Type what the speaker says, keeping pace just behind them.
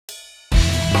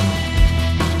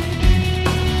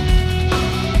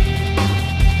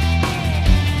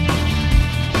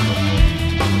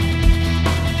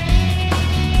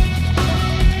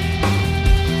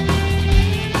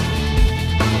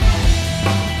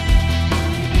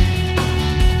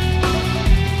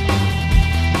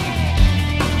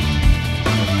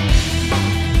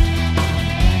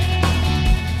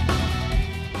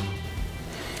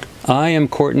I am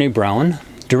Courtney Brown,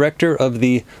 Director of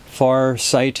the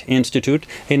Farsight Institute,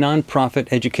 a nonprofit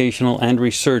educational and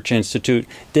research institute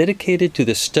dedicated to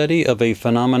the study of a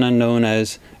phenomenon known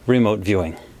as remote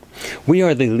viewing. We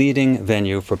are the leading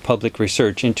venue for public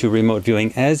research into remote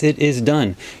viewing as it is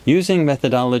done using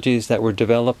methodologies that were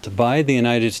developed by the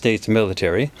United States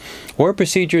military or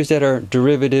procedures that are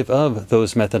derivative of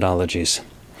those methodologies.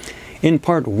 In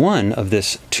part one of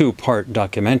this two-part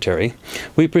documentary,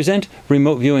 we present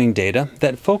remote viewing data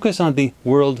that focus on the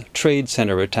World Trade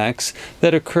Center attacks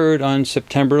that occurred on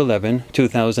September 11,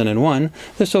 2001,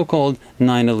 the so-called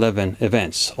 9/11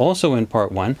 events. Also in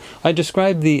part one, I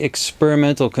describe the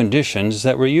experimental conditions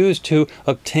that were used to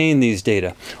obtain these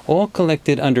data, all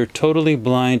collected under totally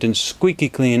blind and squeaky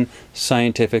clean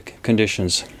scientific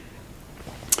conditions.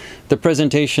 The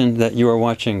presentation that you are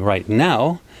watching right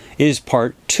now is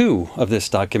part two of this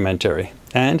documentary.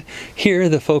 And here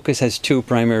the focus has two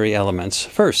primary elements.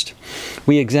 First,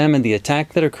 we examine the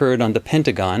attack that occurred on the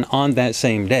Pentagon on that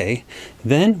same day.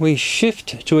 Then we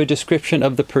shift to a description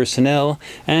of the personnel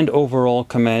and overall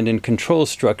command and control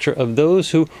structure of those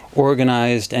who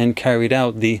organized and carried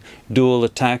out the dual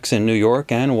attacks in New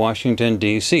York and Washington,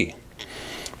 D.C.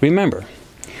 Remember,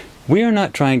 we are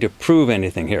not trying to prove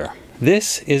anything here.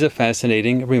 This is a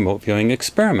fascinating remote viewing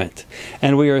experiment,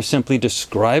 and we are simply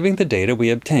describing the data we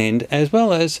obtained as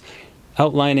well as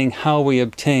outlining how we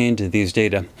obtained these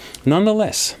data.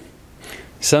 Nonetheless,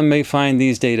 some may find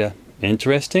these data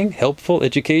interesting, helpful,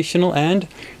 educational, and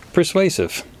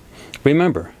persuasive.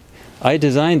 Remember, I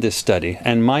designed this study,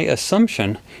 and my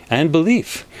assumption and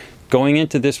belief going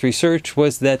into this research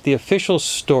was that the official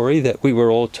story that we were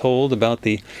all told about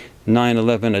the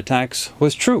 9/11 attacks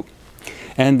was true,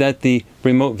 and that the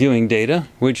remote viewing data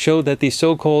would show that the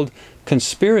so-called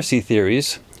conspiracy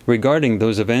theories regarding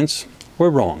those events were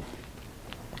wrong.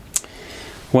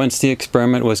 Once the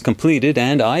experiment was completed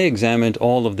and I examined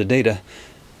all of the data,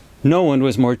 no one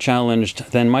was more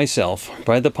challenged than myself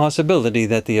by the possibility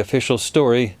that the official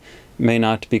story may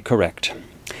not be correct.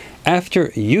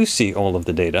 After you see all of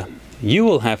the data, you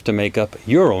will have to make up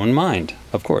your own mind,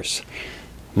 of course.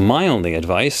 My only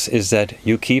advice is that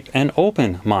you keep an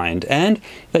open mind and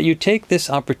that you take this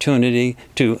opportunity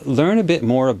to learn a bit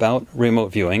more about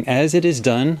remote viewing as it is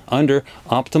done under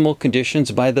optimal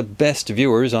conditions by the best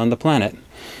viewers on the planet.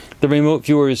 The remote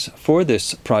viewers for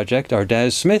this project are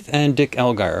Daz Smith and Dick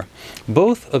Algire.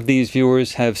 Both of these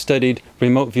viewers have studied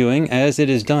remote viewing as it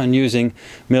is done using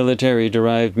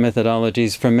military-derived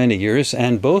methodologies for many years,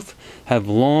 and both have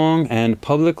long and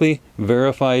publicly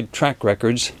verified track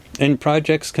records in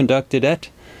projects conducted at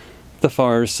the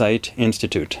Farsight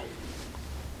Institute.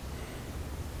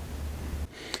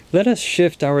 Let us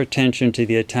shift our attention to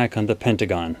the attack on the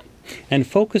Pentagon and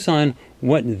focus on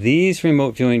what these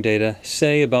remote viewing data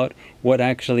say about what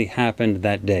actually happened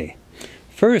that day.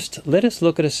 First, let us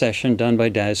look at a session done by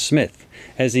Daz Smith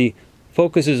as he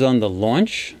focuses on the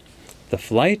launch, the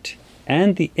flight,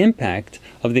 and the impact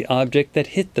of the object that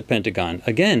hit the Pentagon.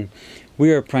 Again,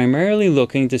 we are primarily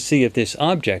looking to see if this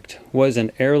object was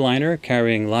an airliner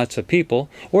carrying lots of people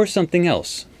or something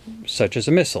else, such as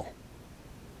a missile.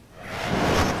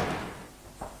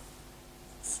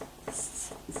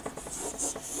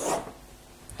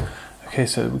 Okay,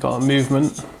 so we've got a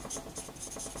movement,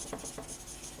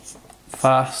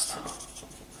 fast,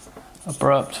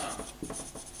 abrupt,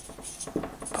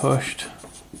 pushed,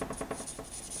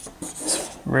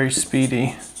 it's very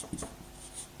speedy,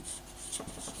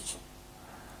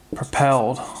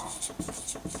 propelled,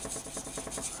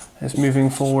 it's moving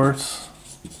forwards,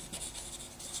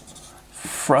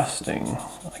 thrusting.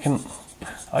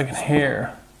 I can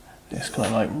hear this kind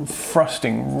of like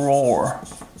thrusting roar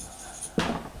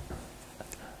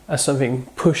as something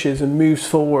pushes and moves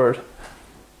forward.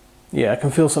 Yeah, I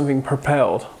can feel something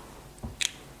propelled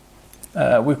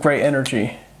with great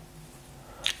energy.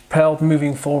 Propelled,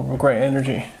 moving forward with great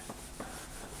energy.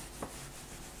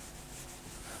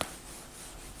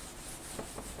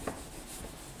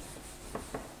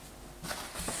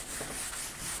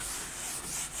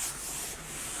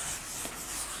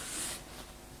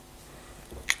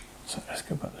 So let's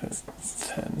go back to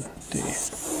 10D.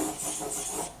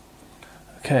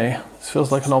 Okay, this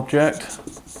feels like an object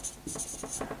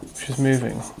which is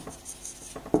moving,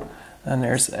 and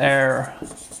there's air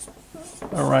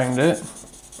around it.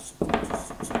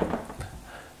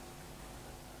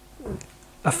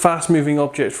 A fast moving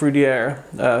object through the air.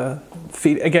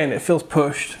 Again, it feels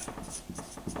pushed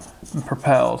and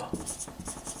propelled.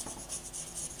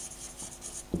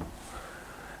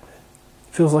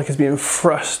 Feels like it's being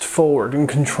thrust forward and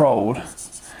controlled.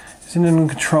 It's in an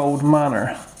uncontrolled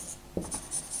manner.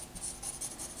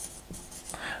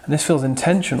 And this feels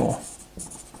intentional.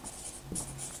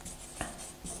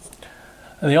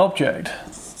 And the object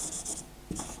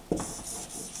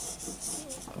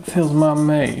feels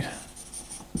man-made.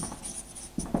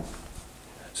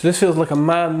 So this feels like a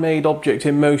man-made object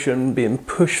in motion being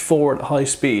pushed forward at high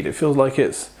speed. It feels like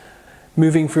it's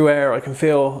moving through air. I can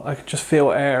just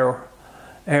feel air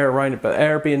around it, but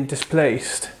air being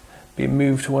displaced, being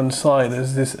moved to one side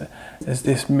as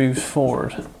this moves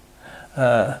forward.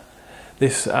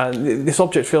 This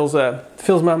object feels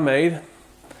man-made,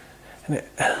 and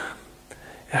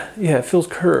it feels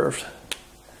curved.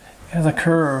 It has a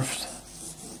curved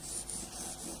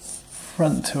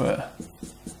front to it.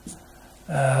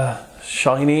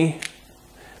 Shiny,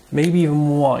 maybe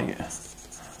even white.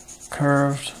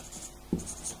 Curved,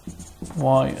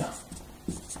 white,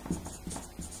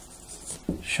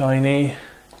 shiny,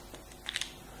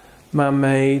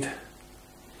 man-made,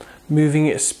 moving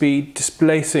at speed,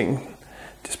 displacing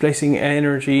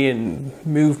energy and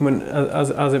movement as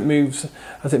it moves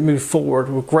forward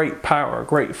with great power,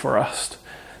 great thrust.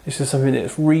 This is something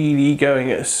that's really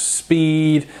going at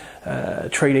speed,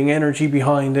 trading energy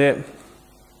behind it,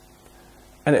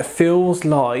 and it feels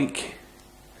like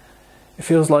it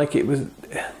was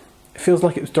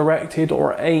directed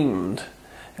or aimed.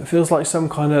 It feels like some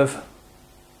kind of,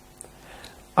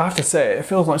 I have to say, it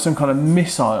feels like some kind of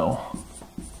missile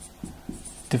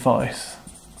device.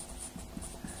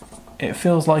 It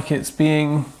feels like it's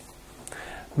being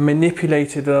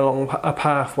manipulated along a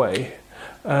pathway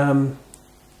by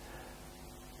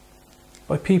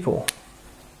people.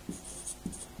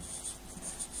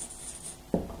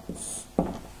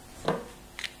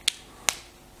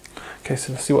 Okay,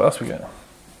 so let's see what else we get.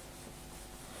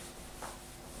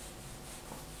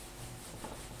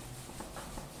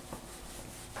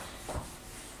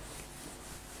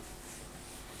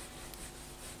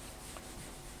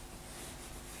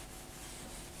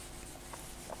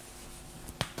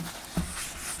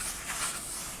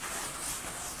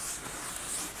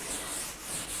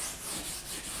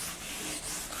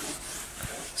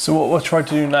 So what we'll try to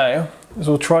do now is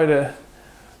we'll try to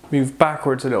move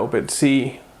backwards a little bit to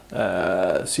see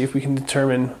if we can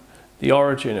determine the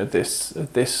origin of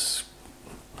this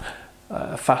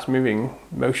fast-moving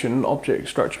motion object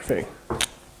structure thing.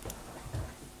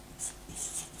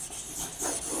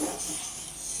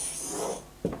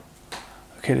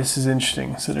 Okay, this is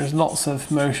interesting. So there's lots of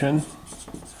motion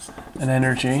and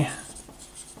energy,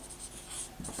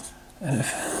 and it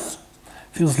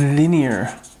feels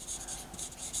linear.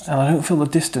 And I don't feel the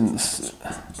distance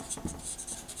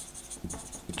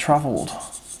travelled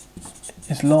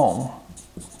is long.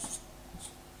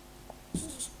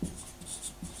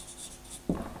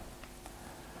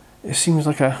 It seems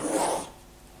like a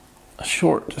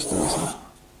short distance,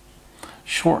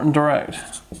 short and direct.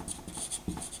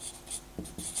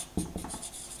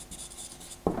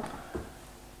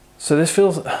 So this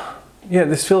feels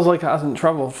like it hasn't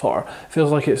travelled far. It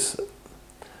feels like it's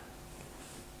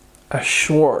a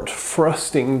short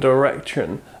thrusting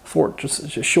direction,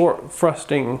 just a short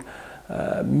thrusting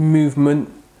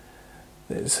movement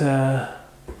that's come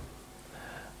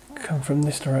from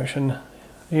this direction.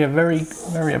 Yeah, very,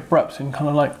 very abrupt and kind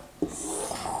of like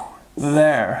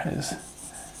there is.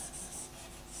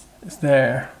 It's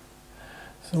there.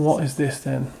 So what is this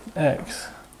then? X.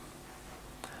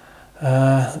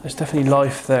 There's definitely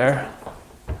life there.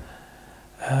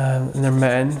 And they're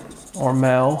men or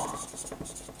male.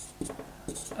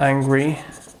 Angry,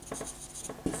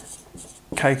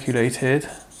 calculated,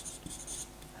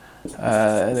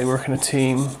 they work in a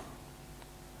team,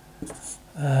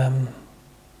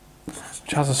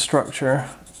 which has a structure,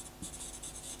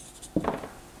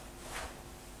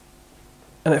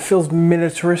 and it feels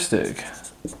militaristic.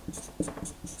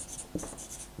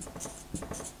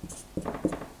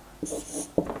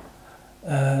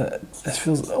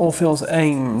 This all feels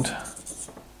aimed.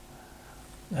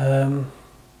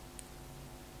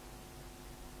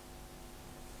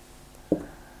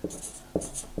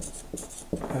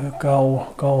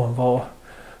 Goal involved.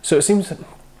 So it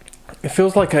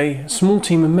feels like a small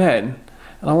team of men,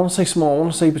 and I want to say small, I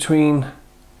want to say between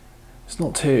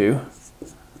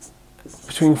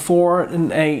 4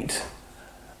 and 8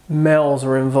 males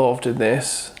are involved in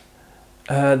this.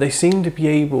 They seem to be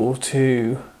able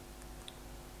to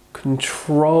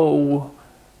control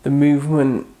the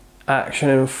movement, action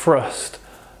and thrust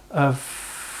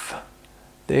of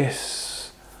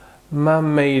this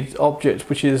man-made object,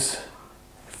 which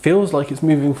feels like it's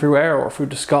moving through air or through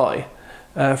the sky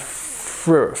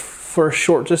for a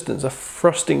short distance, a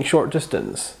thrusting short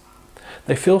distance.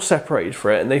 They feel separated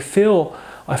for it, and I feel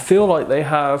like they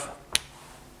have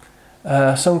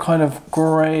some kind of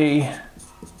grey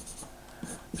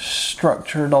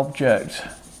structured object,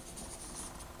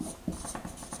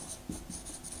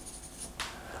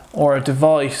 or a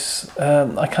device.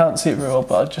 I can't see it very well,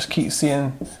 but I just keep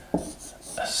seeing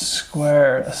a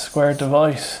square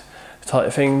device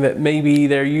type thing that maybe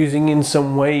they're using in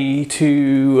some way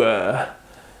to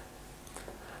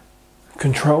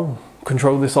control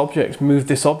this object, move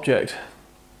this object.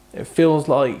 It feels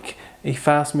like a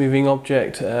fast moving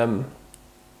object,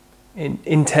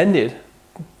 intended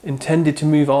to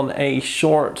move on a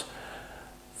short,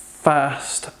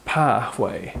 fast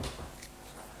pathway.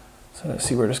 So let's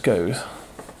see where this goes.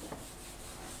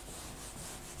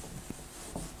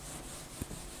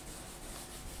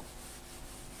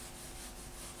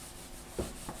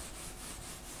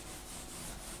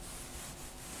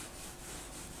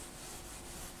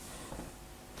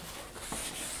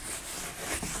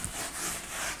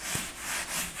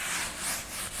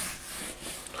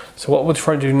 So what we'll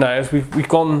try to do now is we've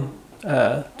gone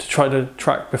to try to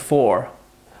track before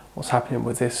what's happening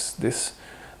with this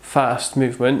fast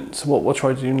movement. So what we'll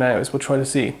try to do now is we'll try to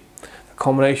see a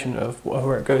combination of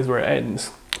where it goes, where it ends.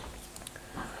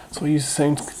 So we'll use the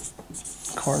same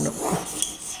coordinate.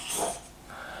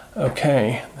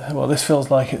 Okay, well this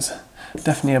feels like it's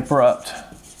definitely abrupt.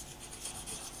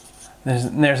 There's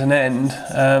an end.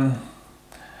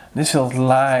 This feels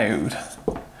loud.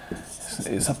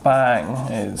 It's a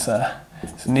bang. It's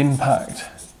an impact.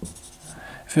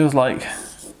 It feels like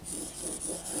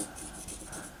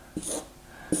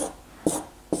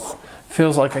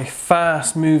a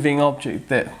fast-moving object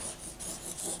that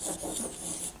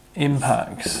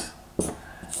impacts,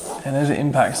 and as it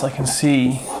impacts, I can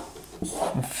see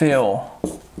and feel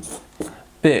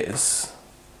bits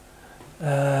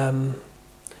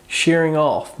shearing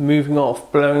off, moving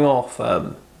off, blowing off,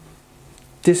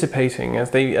 dissipating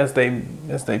as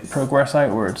they progress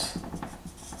outwards.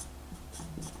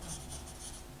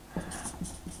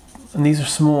 And these are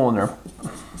small, and they're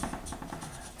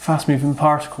fast-moving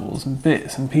particles and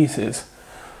bits and pieces,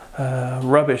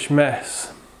 rubbish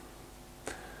mess.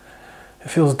 It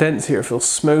feels dense here. It feels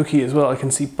smoky as well. I can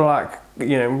see black,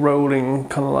 rolling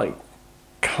kind of like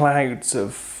clouds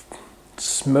of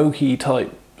smoky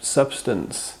type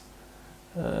substance.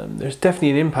 There's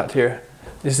definitely an impact here.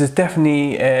 This is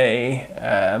definitely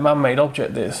a man-made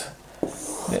object. This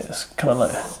it's kind of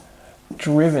like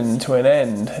driven to an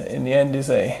end. In the end is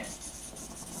an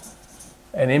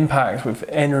impact with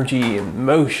energy and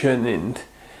motion, and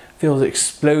feels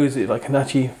explosive. I can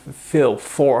actually feel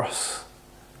force.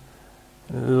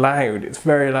 Loud. It's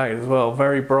very loud as well.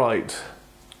 Very bright.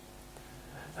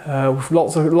 With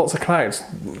lots of clouds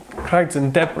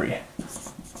and debris.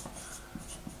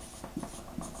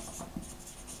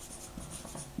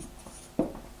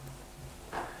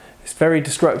 It's very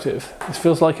destructive. This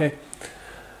feels like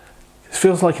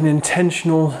an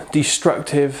intentional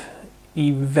destructive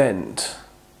event.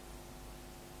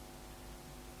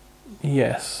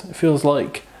 Yes, it feels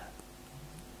like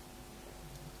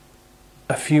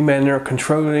a few men are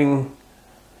controlling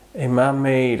a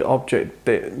man-made object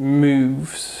that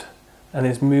moves and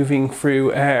is moving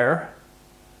through air,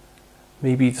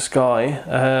 maybe the sky,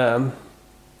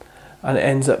 and it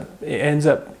ends up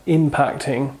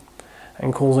impacting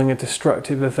and causing a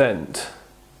destructive event.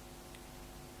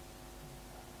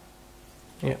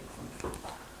 Yeah.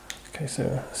 Okay, so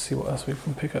let's see what else we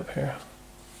can pick up here.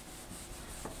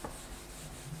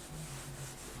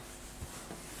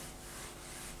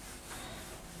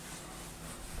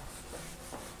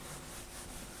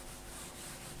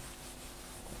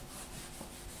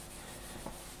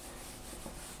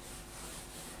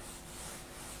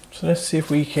 So let's see if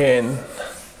we can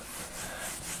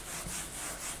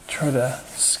try to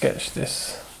sketch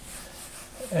this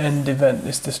end event,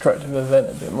 this destructive event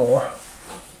a bit more.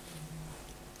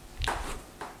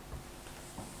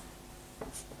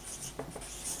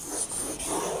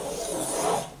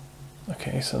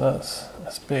 Okay, so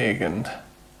that's big and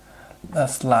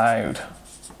that's loud.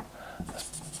 That's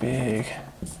big,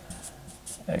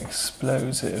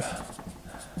 explosive.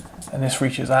 And this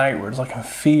reaches outwards. I can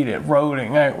feel it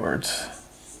rolling outwards.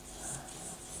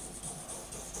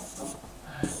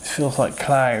 It feels like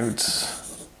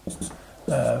clouds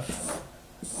of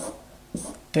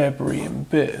debris and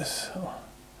bits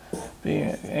being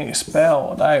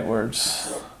expelled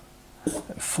outwards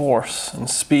at force and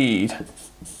speed.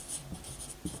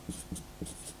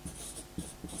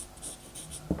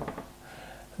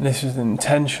 And this is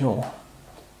intentional.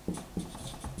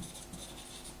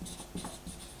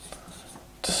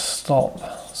 Stop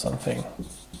something.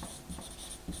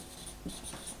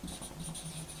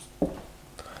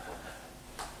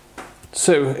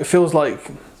 So it feels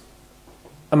like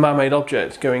a man-made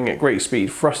object going at great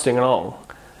speed, thrusting along,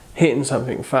 hitting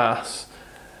something fast.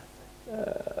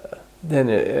 Then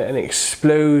an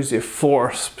explosive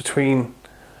force between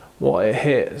what it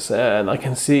hits, and I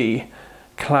can see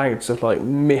clouds of like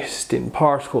mist and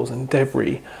particles and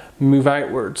debris move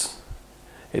outwards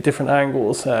at different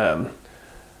angles.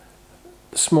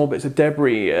 Small bits of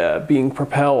debris being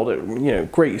propelled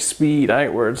at great speed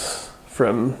outwards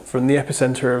from the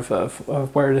epicenter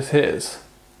of where this is.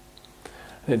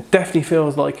 And it definitely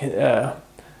feels like an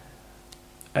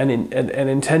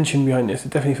intention behind this.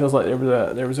 It definitely feels like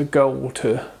there was a goal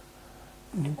to.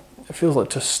 It feels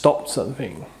like to stop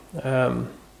something.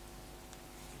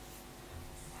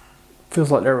 Feels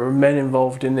like there were men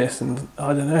involved in this, and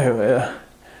I don't know,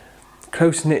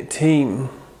 close knit team.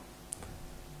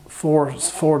 4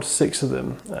 to 6 of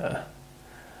them,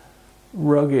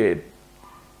 rugged.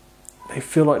 They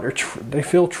feel like they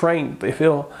feel trained. They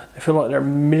feel like they're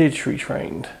military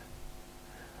trained.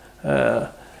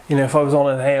 If I was on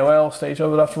an AOL stage, I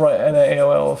would have to write an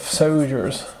AOL of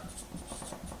soldiers.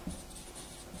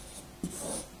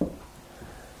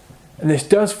 And this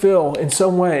does feel, in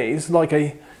some ways, like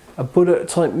a bullet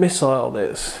type missile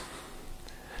it's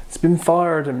been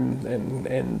fired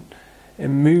and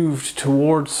moved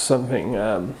towards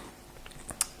something,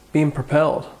 being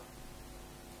propelled.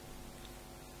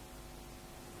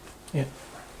 Yeah.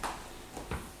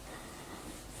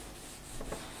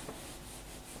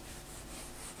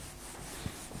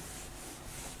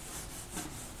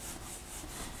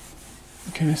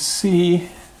 Okay, let's see.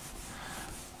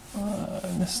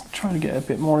 Let's try to get a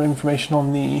bit more information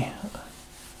on the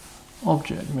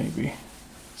object, maybe.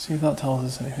 See if that tells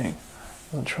us anything.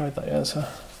 I haven't tried that yet, so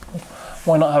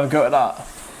why not have a go at that?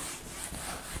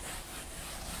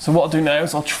 So what I'll do now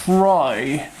is I'll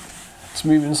try to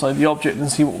move inside the object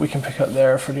and see what we can pick up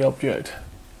there for the object.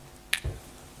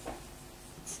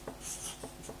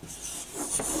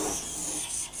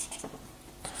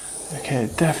 Okay,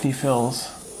 it definitely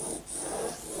feels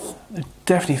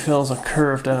a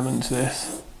curved element to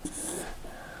this.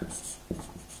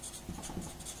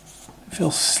 It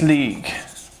feels sleek.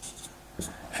 It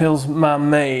feels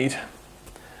man-made.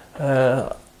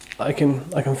 I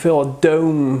can feel a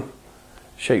dome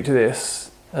shape to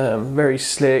this. Very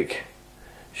slick,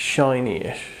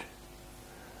 shiny-ish.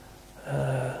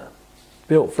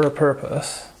 Built for a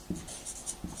purpose.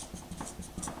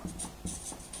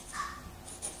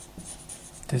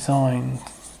 Designed.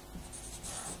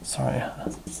 Sorry.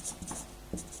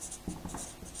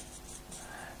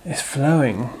 It's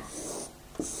flowing.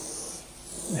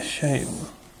 This shape.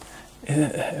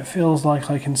 It feels like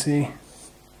I can see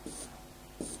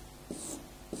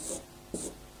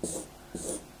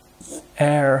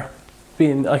air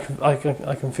being. I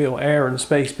can feel air and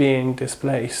space being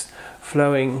displaced,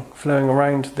 flowing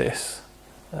around this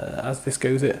as this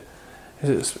goes at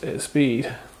its speed.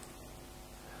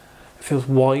 It feels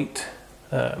white,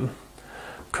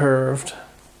 curved,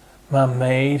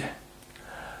 man-made,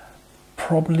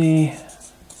 probably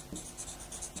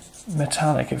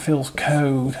metallic. It feels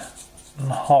cold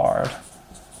and hard,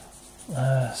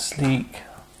 sleek.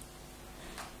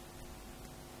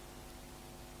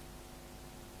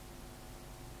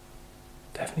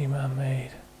 Definitely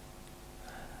man-made.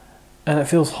 And it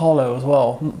feels hollow as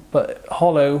well, but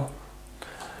hollow,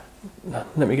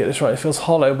 let me get this right, it feels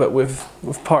hollow but with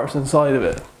parts inside of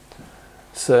it.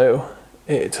 So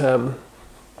it, if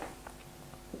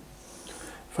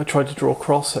I tried to draw a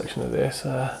cross section of this,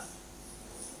 I'm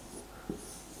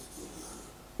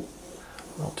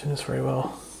not doing this very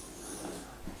well.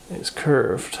 It's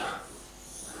curved.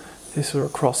 This is a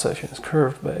cross section, it's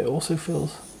curved, but it also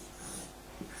feels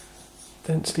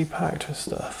densely packed with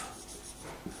stuff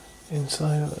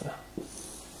inside of it.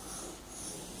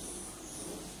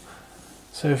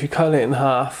 So if you cut it in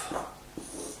half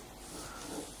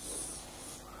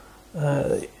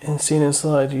and seen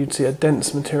inside, you'd see a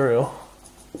dense material.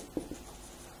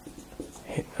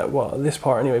 Well, this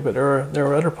part anyway, but there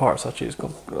are other parts actually. It's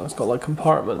got like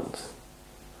compartments.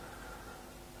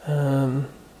 Yeah,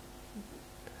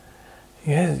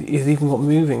 it's even got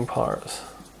moving parts.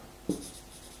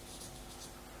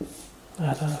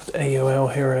 I don't have to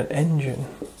AOL here an engine.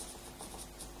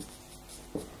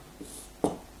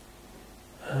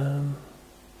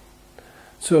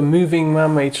 So a moving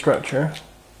man-made structure,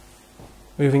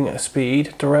 moving at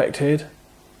speed, directed,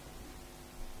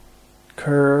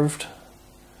 curved,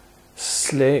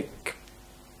 slick,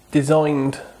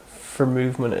 designed for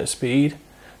movement at speed,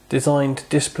 designed to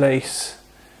displace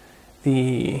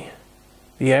the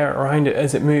air around it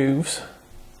as it moves.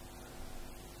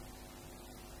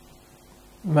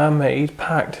 man-made,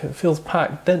 packed. It feels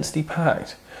packed, densely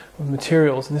packed with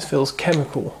materials, and this feels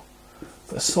chemical,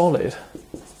 but solid.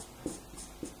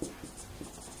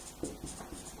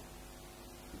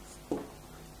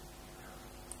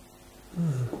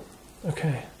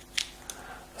 Okay,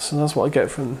 so that's what I get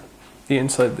from the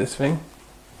inside of this thing.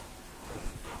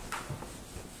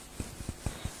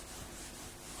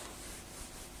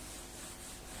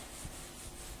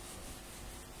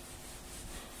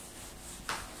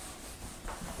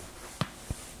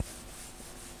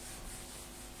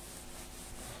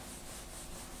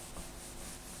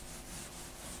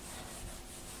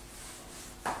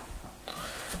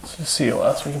 So let's see what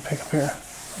else we can pick up here.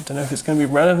 I don't know if it's going to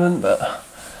be relevant, but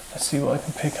let's see what I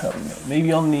can pick up.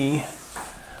 Maybe on the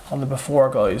before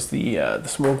guys, the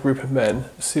small group of men.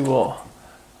 Let's see what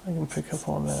I can pick up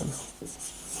on them.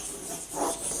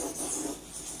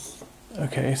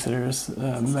 Okay, so there's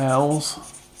males,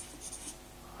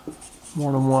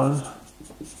 more than one.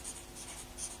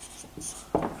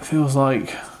 It feels like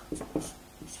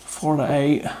 4 to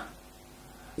 8,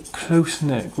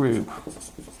 close-knit group,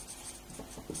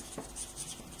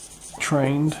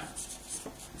 trained.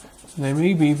 So they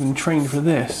may be even trained for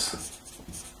this.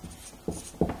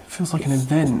 It feels like an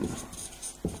event. It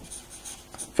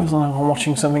feels like I'm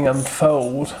watching something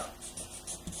unfold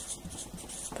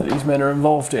that these men are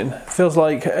involved in. It feels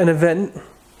like an event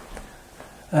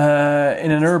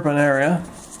in an urban area.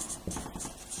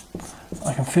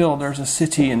 I can feel there's a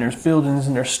city and there's buildings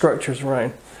and there's structures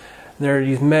around. There are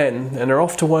these men and they're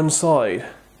off to one side,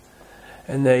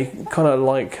 and they kind of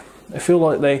like, I feel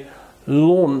like they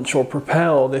launch or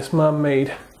propel this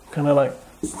man-made kind of like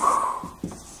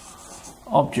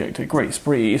object at great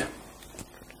speed,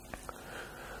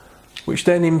 which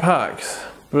then impacts,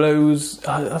 blows,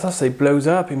 as I say, blows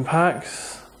up,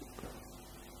 impacts,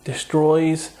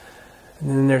 destroys,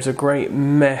 and then there's a great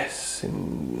mess.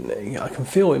 And I can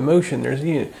feel emotion. There's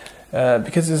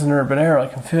because it's an urban area, I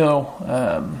can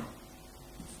feel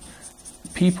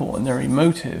people, and they're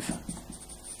emotive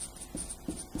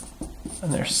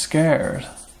and they're scared.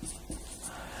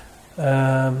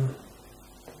 And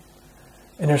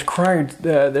there's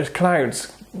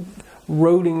clouds,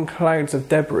 rolling clouds of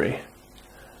debris.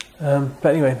 But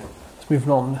anyway, let's move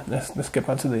on. Let's get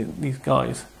back to these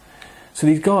guys. So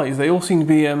these guys, they all seem to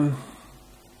be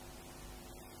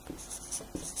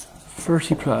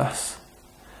 30 plus.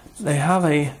 They have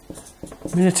a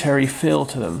military feel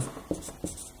to them.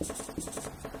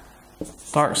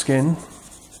 Dark skin,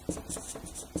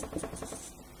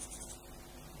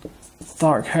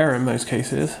 dark hair in most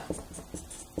cases.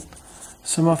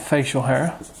 Some have facial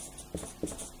hair.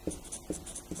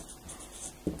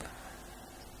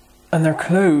 And their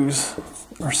clothes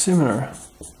are similar.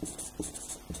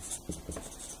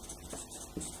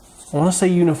 I want to say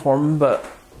uniform, but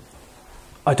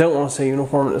I don't want to say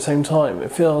uniform at the same time.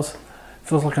 It feels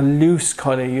like a loose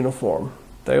kind of uniform.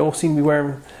 They all seem to be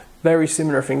wearing very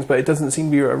similar things, but it doesn't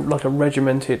seem to be like a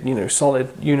regimented,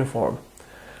 solid uniform.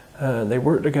 They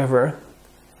work together.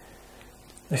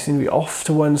 They seem to be off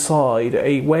to one side,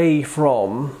 away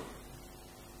from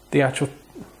the actual,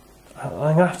 I'm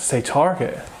going to have to say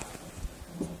target.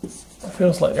 It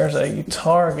feels like there's a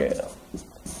target,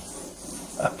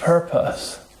 a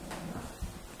purpose,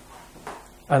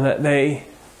 and that they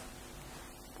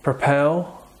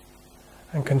propel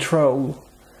and control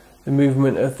the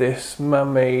movement of this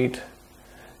man-made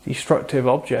destructive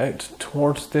object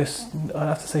towards this, I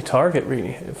have to say, target,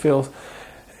 really. It feels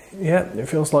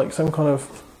like some kind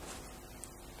of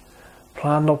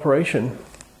planned operation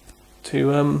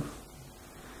to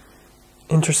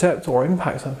intercept or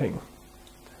impact something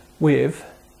with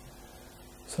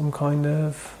some kind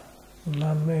of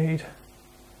man-made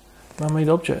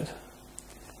object.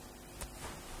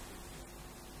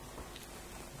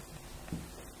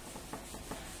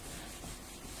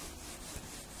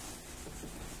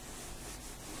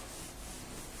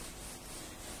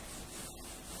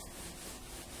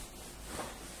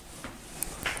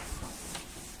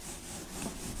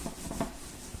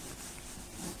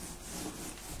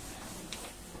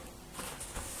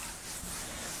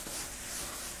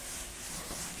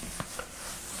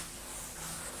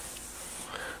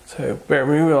 So bear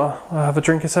with me, I'll have a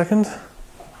drink a second.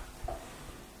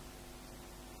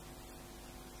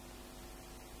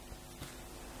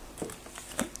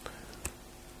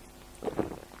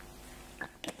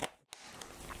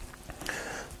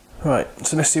 Right,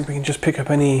 so let's see if we can just pick up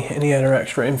any other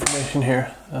extra information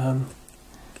here.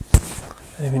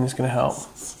 Anything that's going to help.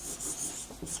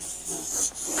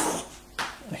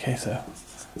 Okay, so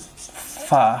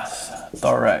fast,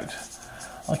 direct.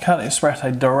 I can't express how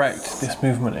direct this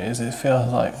movement is. It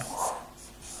feels like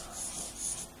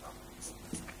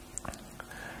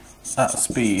at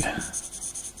speed.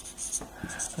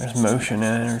 There's motion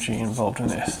and energy involved in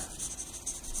this.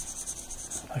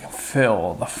 I can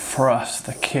feel the thrust,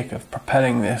 the kick of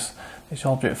propelling this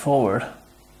object forward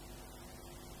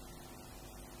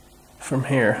from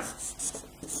here.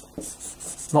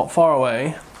 Not far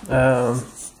away,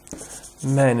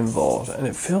 men involved, and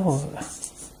it feels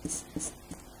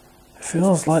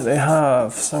like they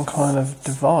have some kind of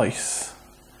device.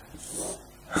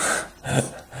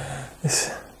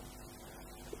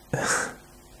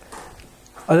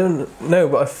 I don't know,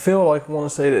 but I feel like I want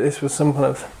to say that this was some kind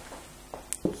of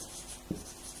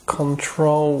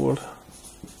controlled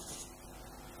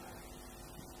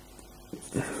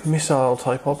missile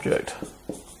type object.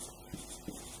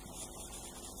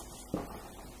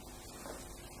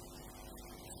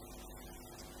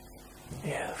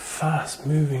 Yeah, fast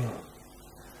moving.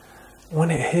 When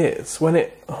it hits,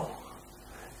 it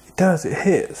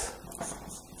hits.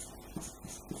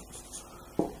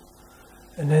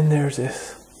 And then there's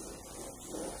this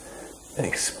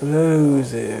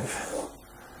explosive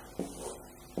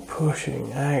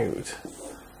pushing out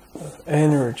of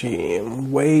energy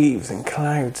and waves and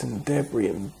clouds and debris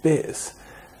and bits.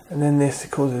 And then this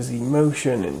causes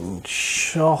emotion and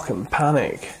shock and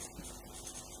panic.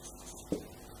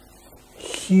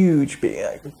 Huge,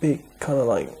 big kind of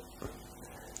like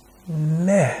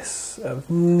mess of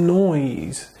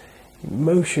noise,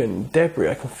 emotion, debris.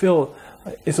 I can feel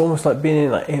it's almost like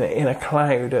being in a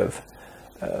cloud of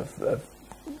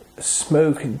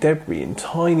smoke and debris and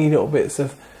tiny little bits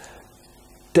of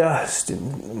dust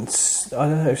and I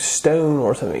don't know, stone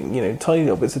or something, you know, tiny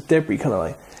little bits of debris kind of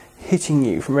like hitting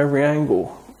you from every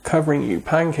angle, covering you,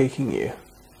 pancaking you.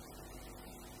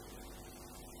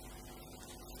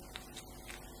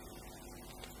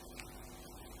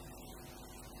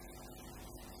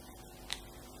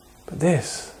 But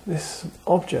this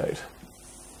object,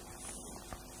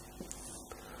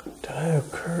 I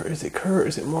don't know, is it curved?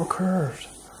 Is it more curved?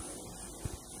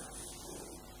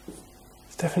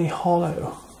 It's definitely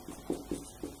hollow.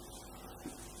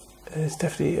 It's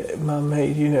definitely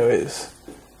man-made, you know, it's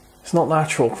not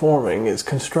natural forming, it's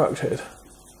constructed.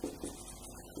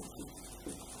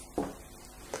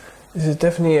 This is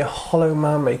definitely a hollow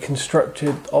man-made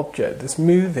constructed object that's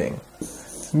moving.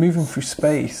 It's moving through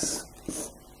space.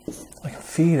 I can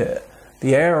feel it.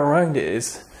 The air around it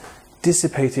is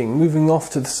dissipating, moving off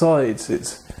to the sides.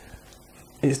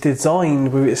 It's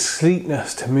designed with its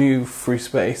sleekness to move through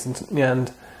space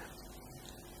and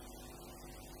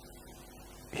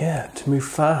yeah, to move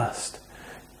fast.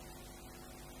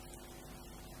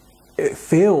 It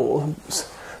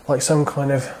feels like some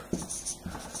kind of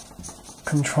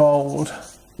controlled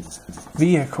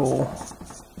vehicle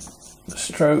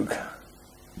stroke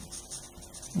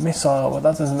missile, but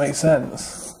that doesn't make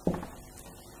sense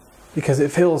because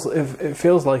it feels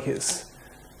like it's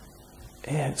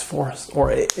forced,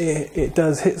 or it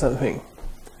does hit something.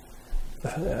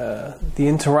 The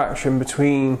interaction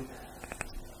between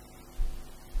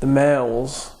the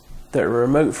males that are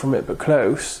remote from it but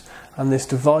close, and this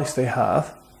device they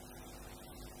have,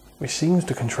 which seems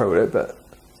to control it, but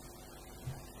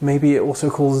maybe it also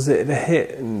causes it to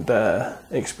hit and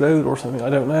explode or something. I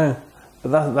don't know,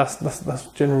 but that's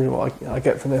generally what I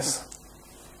get from this.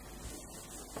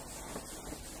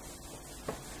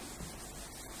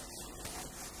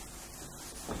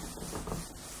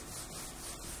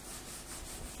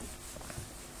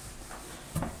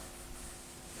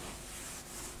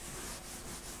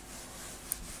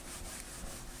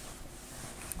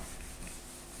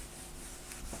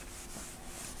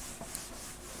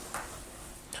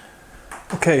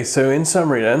 Okay, so in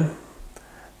summary then,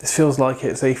 this feels like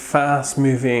it's a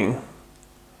fast-moving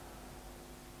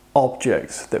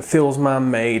object that feels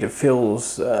man-made, it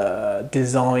feels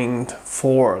designed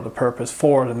for the purpose,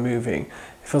 for the moving.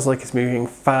 It feels like it's moving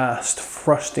fast,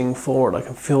 thrusting forward. I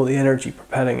can feel the energy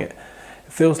propelling it.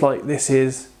 It feels like this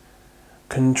is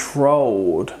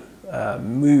controlled,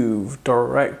 moved,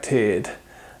 directed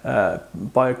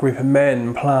by a group of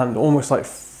men, planned, almost like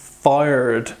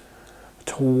fired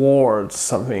towards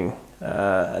something,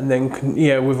 and then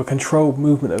with a controlled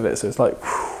movement of it. So it's like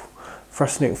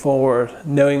thrusting it forward,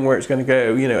 knowing where it's going to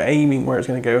go, you know, aiming where it's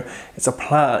going to go. It's a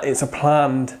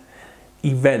planned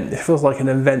event. It feels like an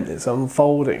event that's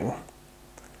unfolding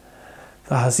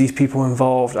that has these people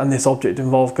involved and this object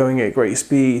involved going at great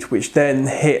speed, which then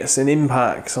hits and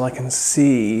impacts, and I can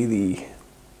see the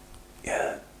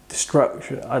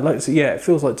destruction. I'd like to say, it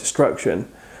feels like destruction.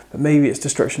 But maybe it's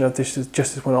destruction of just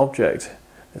this one object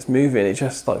that's moving. It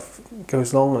just like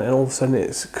goes along, and then all of a sudden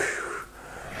it's...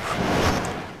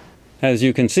 As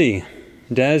you can see,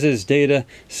 Daz's data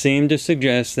seem to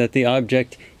suggest that the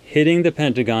object hitting the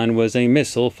Pentagon was a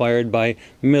missile fired by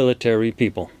military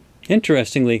people.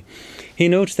 Interestingly, he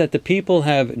notes that the people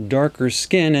have darker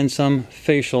skin and some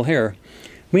facial hair.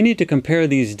 We need to compare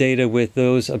these data with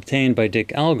those obtained by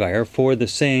Dick Allgaier for the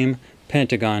same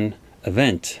Pentagon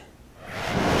event.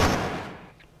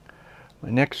 My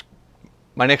next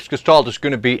gestalt is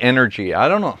going to be energy. I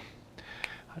don't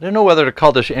know whether to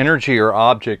call this energy or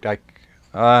object.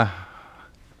 I'm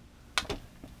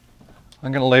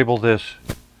going to label this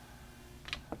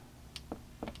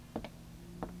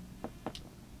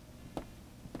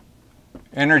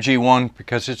energy 1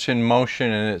 because it's in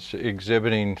motion and it's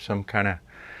exhibiting some kind of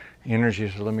energy.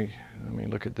 So let me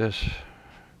look at this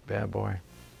bad boy.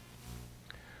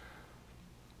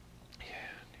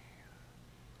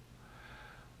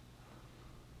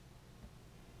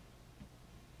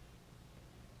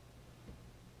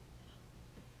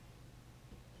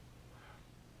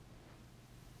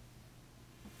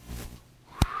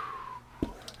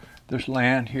 There's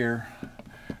land here,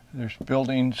 there's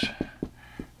buildings,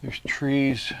 there's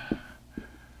trees,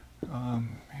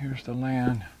 here's the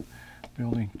land,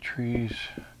 building, trees.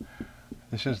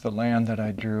 This is the land that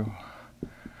I drew.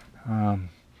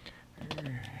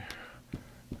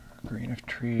 Green of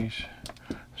trees,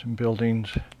 some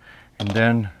buildings, and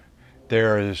then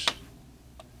there is,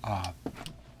 I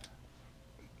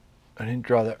didn't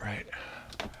draw that right.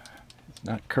 It's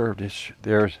not curved, it's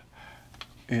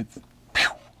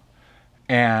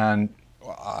and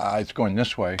it's going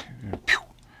this way,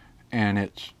 and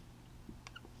it's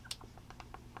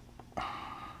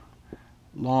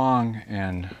long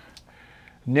and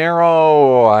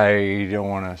narrow. I don't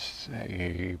want to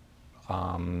say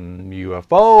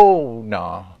UFO,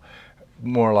 no,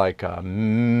 more like a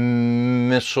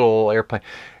missile airplane.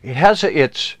 It has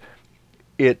it's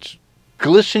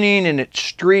glistening and it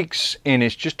streaks, and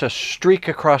it's just a streak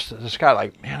across the sky.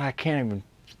 Like, man, I can't even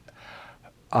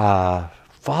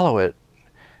follow it,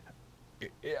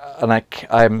 and I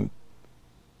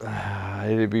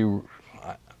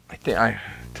think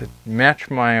to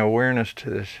match my awareness to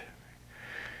this.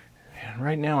 And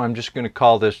right now, I'm just going to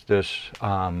call this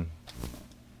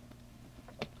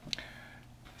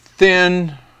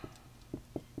thin,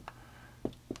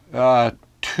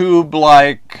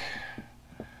 tube-like,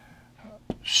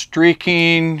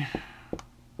 streaking.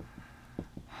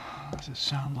 What does it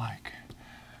sound like?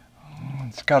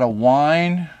 It's got a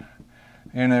whine,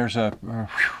 and there's a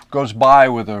goes by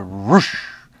with a whoosh,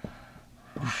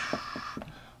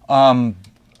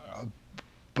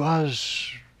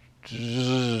 buzz,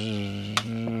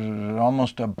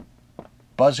 almost a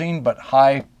buzzing, but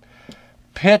high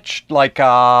pitched, like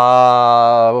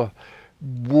a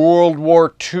World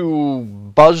War II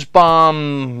buzz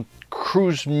bomb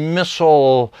cruise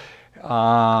missile.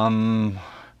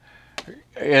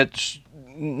 It's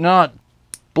not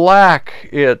black,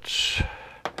 it's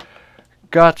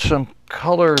got some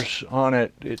colors on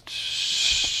it. It's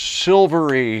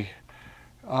silvery,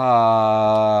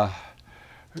 blue,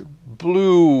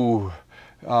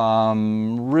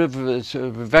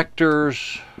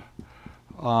 vectors,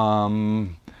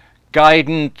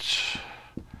 guidance.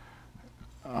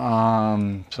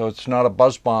 So it's not a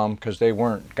buzz bomb because they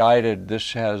weren't guided.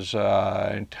 This has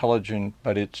intelligent,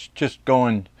 but it's just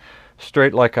going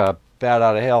straight like a bat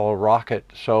out of hell, a rocket.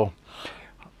 So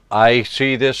I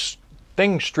see this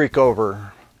thing streak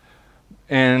over,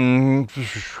 and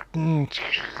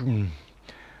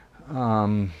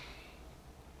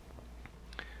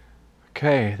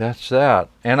okay, that's that.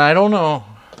 And I don't know,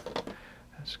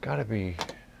 it's got to be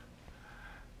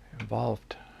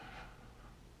involved.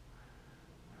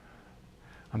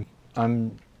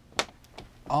 I'm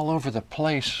all over the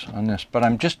place on this, but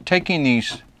I'm just taking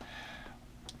these.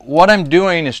 What I'm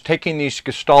doing is taking these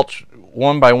gestalts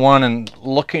one by one and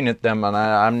looking at them, and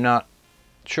I'm not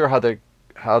sure how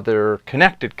they're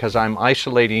connected because I'm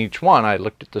isolating each one. I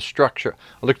looked at the structure,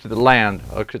 I looked at the land,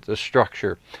 I looked at the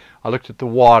structure, I looked at the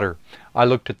water, I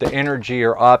looked at the energy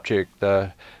or object,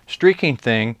 the streaking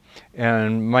thing,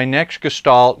 and my next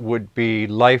gestalt would be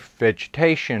life,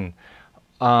 vegetation.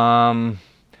 I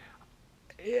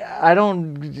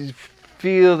don't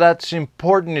feel that's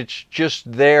important. It's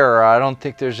just there. I don't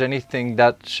think there's anything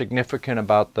that significant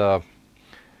about the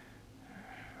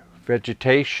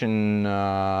vegetation.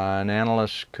 An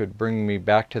analyst could bring me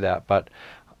back to that, but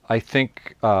I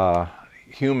think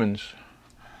humans,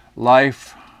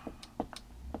 life,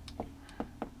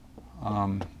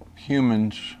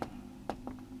 humans.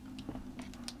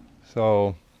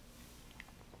 So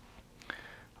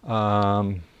let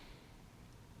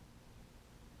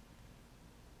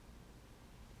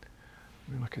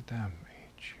me look at them.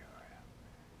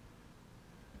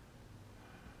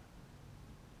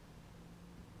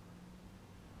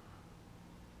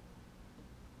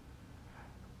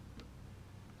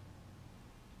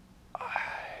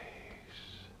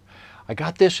 I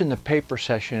got this in the paper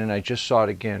session, and I just saw it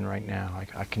again right now.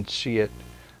 I can see it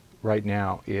right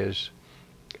now. Is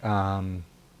now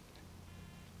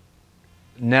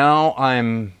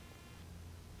I'm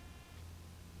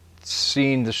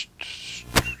seeing the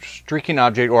streaking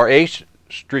object, or a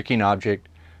streaking object,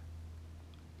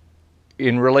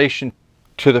 in relation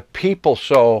to the people.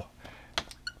 So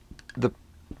the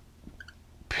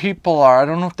people are, I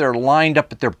don't know if they're lined up,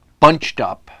 but they're bunched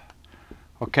up.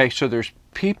 Okay, so there's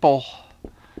people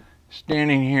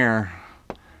standing here,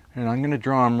 and I'm going to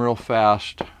draw them real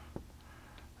fast,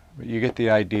 but you get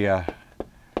the idea.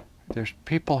 There's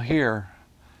people here,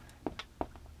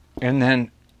 and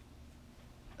then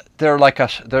they're like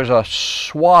there's a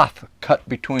swath cut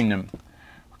between them.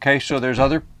 Okay, so there's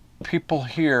other people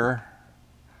here.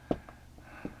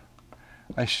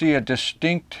 I see a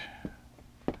distinct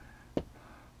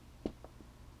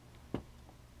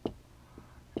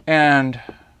and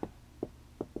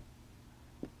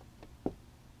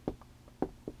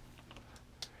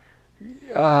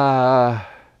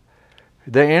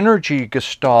the energy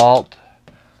gestalt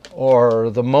or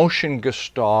the motion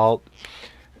gestalt,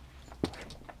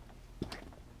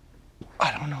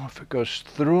 I don't know if it goes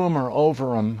through them or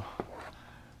over them.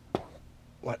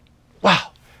 What?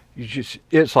 Wow!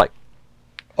 It's like,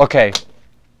 okay,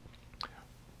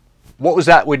 what was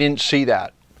that? We didn't see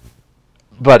that,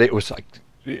 but it was like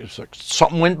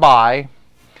something went by.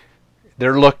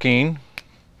 They're looking.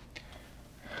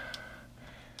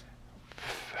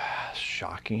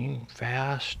 Shocking,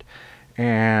 fast,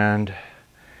 and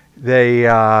they. Who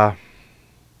are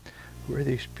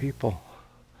these people?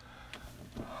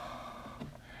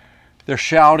 They're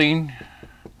shouting,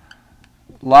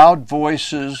 loud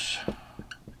voices.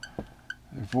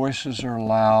 Their voices are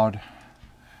loud.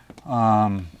 What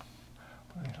do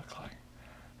they look like?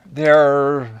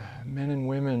 They're men and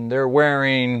women. They're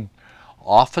wearing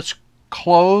office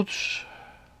clothes.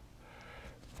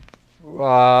 You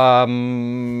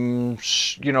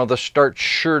know, the starched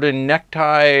shirt and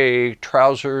necktie,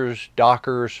 trousers,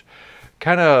 dockers,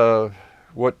 kind of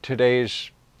what today's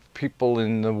people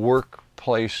in the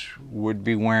workplace would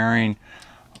be wearing.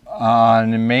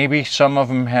 And maybe some of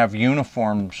them have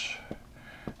uniforms.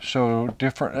 So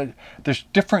different, there's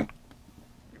different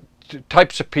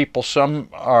types of people. Some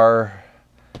are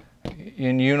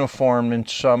in uniform and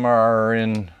some are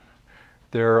in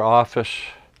their office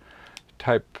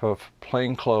type of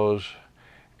plain clothes,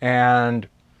 and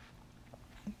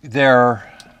they're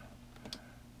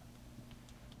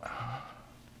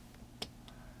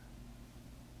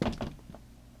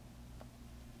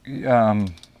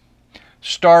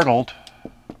startled.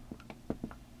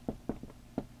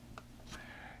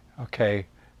 Okay,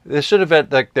 this is an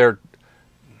event like they're.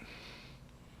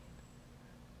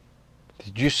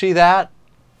 Did you see that?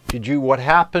 Did you? What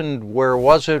happened? Where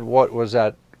was it? What was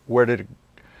that? Where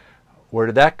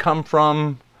did that come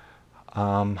from?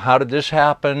 How did this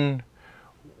happen?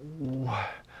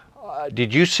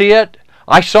 Did you see it?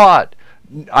 I saw it.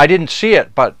 I didn't see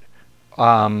it, but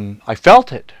I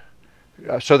felt it.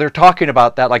 So they're talking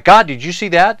about that. Like, God, did you see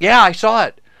that? Yeah, I saw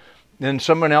it. Then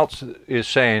someone else is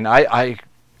saying,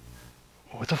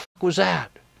 what the fuck was that?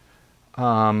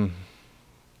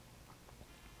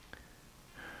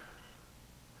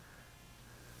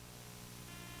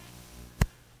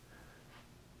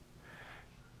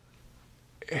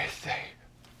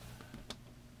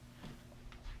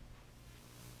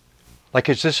 Like,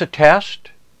 is this a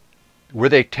test? Were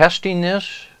they testing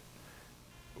this?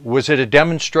 Was it a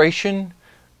demonstration?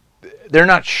 They're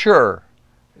not sure.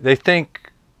 They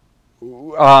think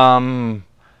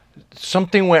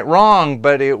something went wrong,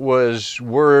 but it was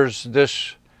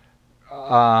this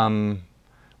a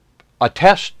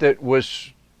test that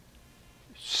was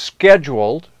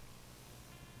scheduled,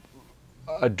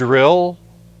 a drill,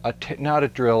 not a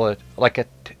drill, like a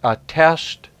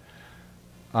test,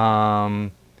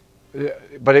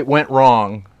 but it went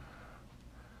wrong,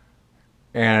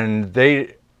 and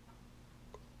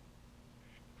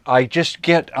I just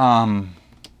get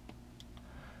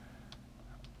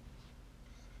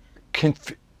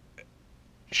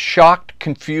shocked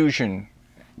confusion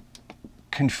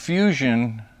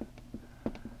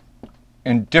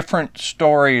and different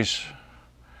stories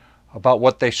about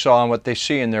what they saw and what they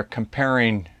see, and they're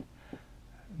comparing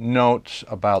notes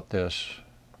about this.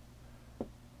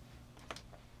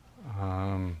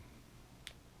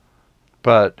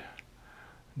 But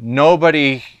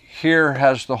nobody here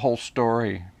has the whole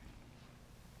story.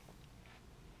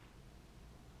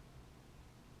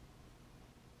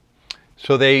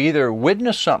 So they either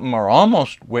witness something or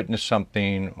almost witness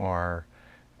something, or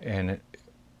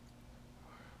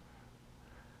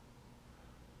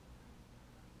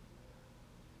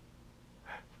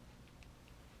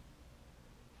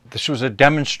this was a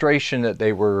demonstration that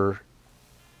they were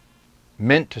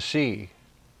meant to see.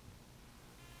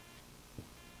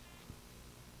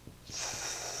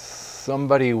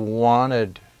 Somebody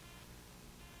wanted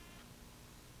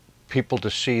people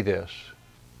to see this.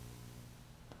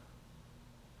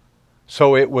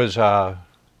 So it was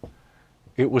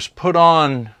put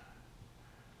on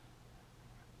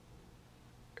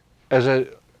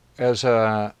as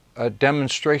a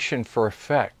demonstration for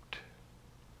effect.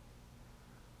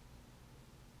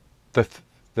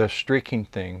 The streaking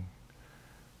thing,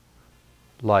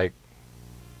 like,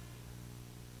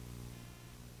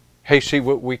 hey, see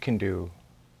what we can do.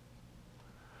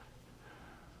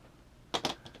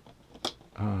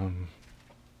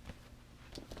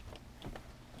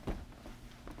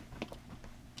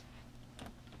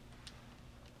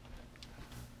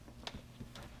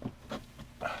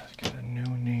 Let's get a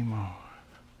new Nemo.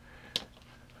 So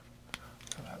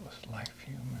that was Life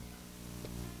Human.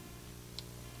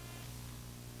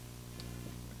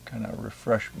 Kind of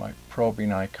refresh my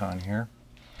probing icon here.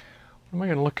 What am I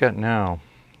going to look at now?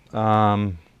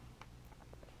 I'm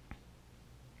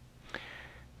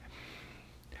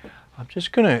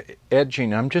just going to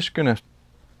edging. I'm just going to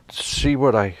see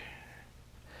what I.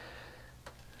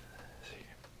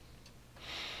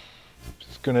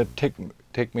 It's going to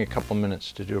take me a couple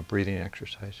minutes to do a breathing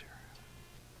exercise here.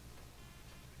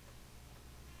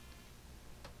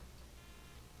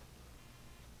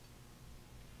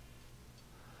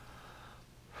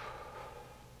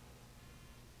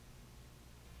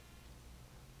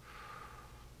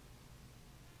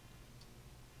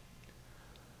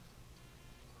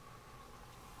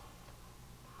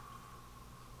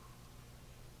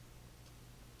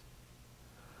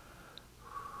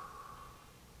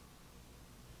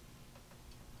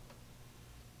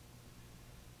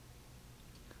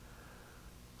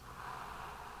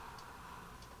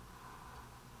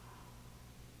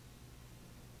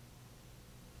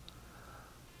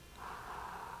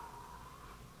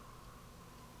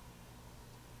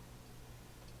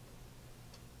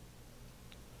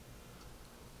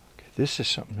 This is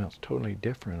something else totally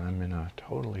different. I'm in a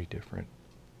totally different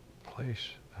place.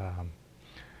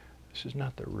 This is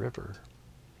not the river.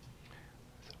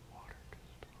 It's a water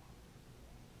crystal.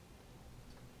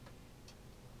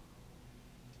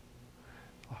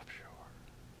 Offshore.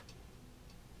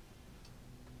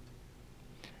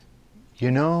 You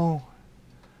know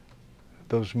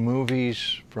those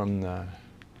movies from the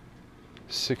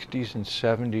 60s and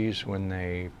 70s when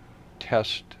they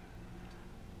test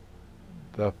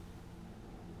the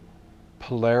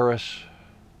Polaris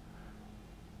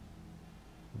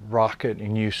rocket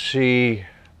and you see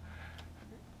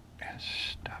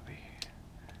stubby.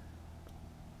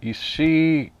 You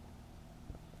see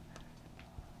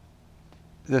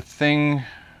the thing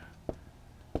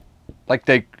like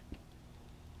they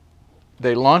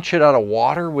launch it out of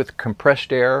water with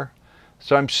compressed air.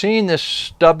 So I'm seeing this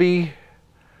stubby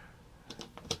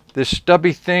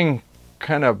thing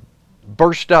kind of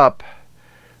burst up.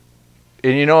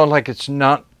 And you know, like it's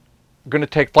not going to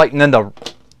take flight, and then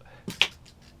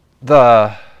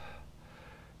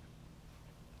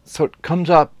so it comes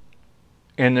up,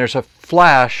 and there's a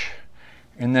flash,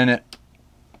 and then it,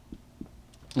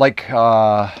 like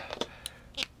the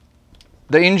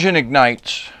engine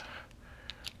ignites,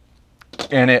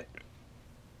 and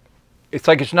it's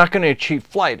like it's not going to achieve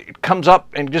flight. It comes up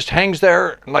and just hangs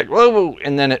there, like whoa,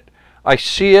 and then I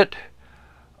see it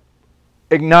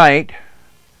ignite.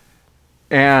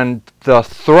 And the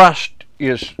thrust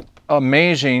is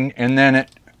amazing, and then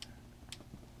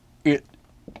it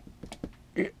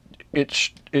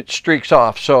streaks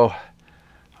off. So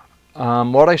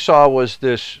what I saw was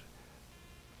this,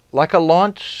 like a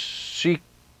launch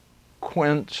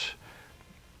sequence,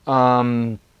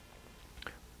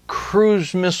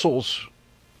 cruise missiles,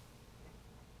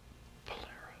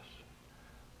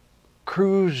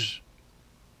 cruise.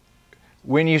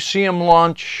 When you see them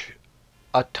launch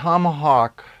a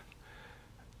Tomahawk,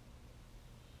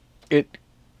 it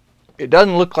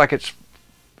doesn't look like it's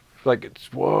whoa,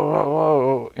 whoa,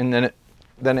 whoa, and then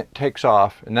it takes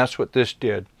off, and that's what this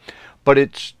did. But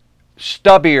it's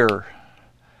stubbier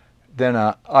than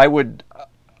I would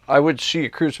see a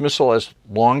cruise missile as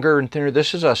longer and thinner.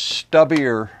 This is a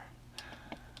stubbier.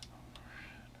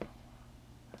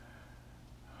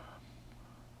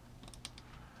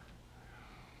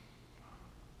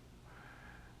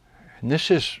 And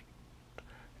this is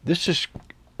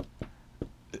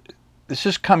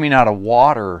coming out of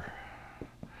water.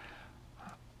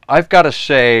 I've got to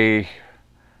say,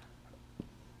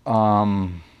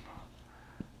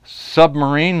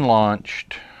 submarine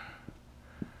launched.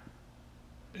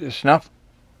 It's not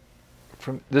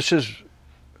this is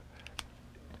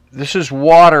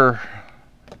water.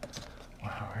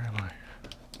 Wow, where am I?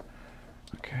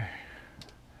 Okay.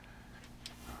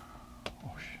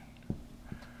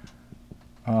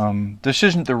 Ocean. This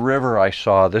isn't the river I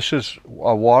saw. This is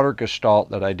a water gestalt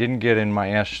that I didn't get in my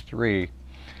S3.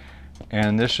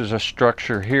 And this is a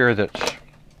structure here that's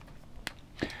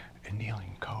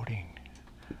annealing coating,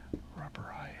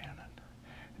 rubber anode.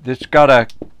 It's got a,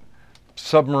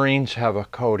 submarines have a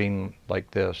coating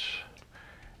like this.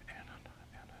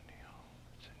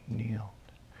 Annealed.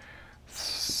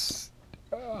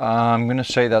 I'm going to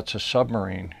say that's a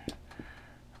submarine.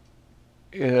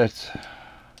 It's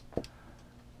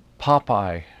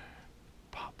Popeye.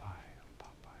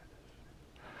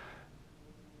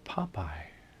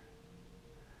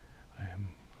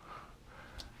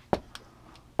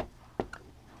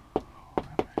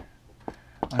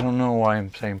 I don't know why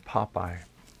I'm saying Popeye.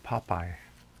 Pop up?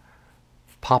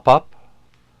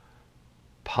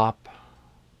 Pop up.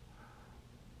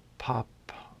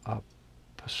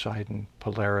 Poseidon,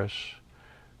 Polaris.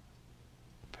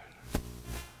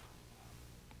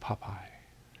 Popeye.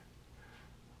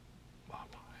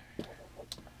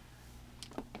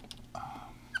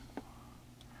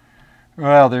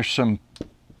 Well, there's some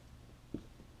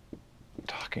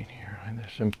talking here, and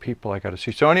there's some people I got to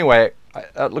see. So anyway,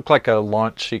 that looked like a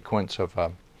launch sequence of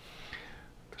a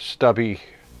stubby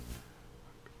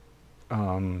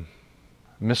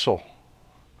missile.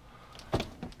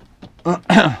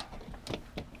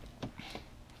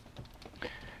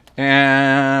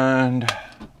 And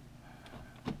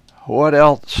what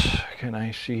else can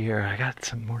I see here? I got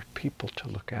some more people to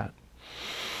look at.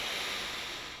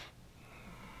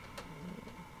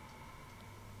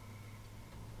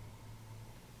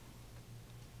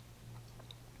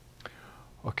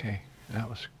 Okay, that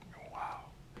was, wow.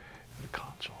 The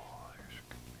console, there's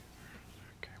computers.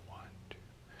 Okay, 1, 2.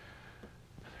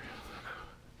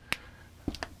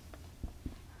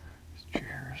 There's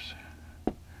chairs.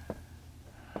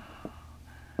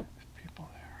 There's people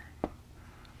there.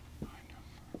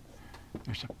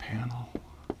 There's a panel.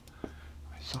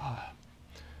 I saw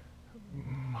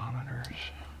monitors,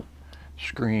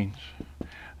 screens.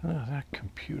 Oh, that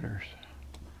computers.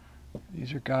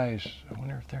 These are guys, I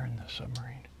wonder if they're in the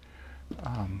submarine.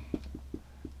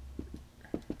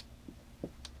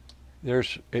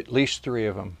 There's at least 3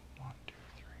 of them. 1, 2,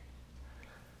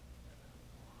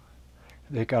 3.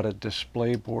 They got a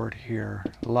display board here,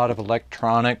 a lot of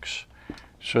electronics.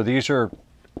 So these are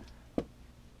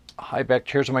high-back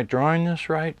chairs. Am I drawing this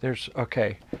right?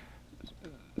 Okay.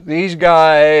 These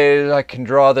guys, I can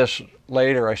draw this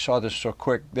later. I saw this so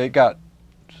quick. They got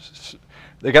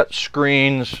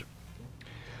screens.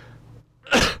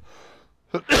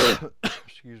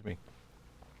 Excuse me.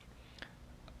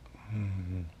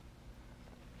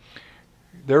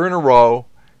 They're in a row.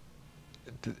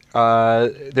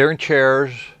 They're in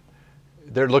chairs.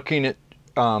 They're looking at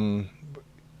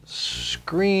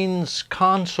screens,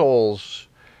 consoles,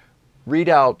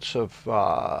 readouts of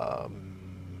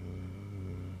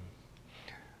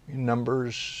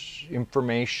numbers,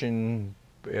 information,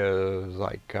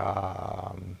 like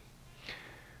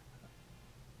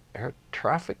air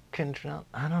traffic control.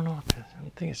 I don't know. I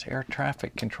don't think it's air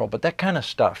traffic control, but that kind of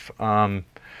stuff.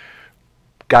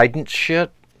 Guidance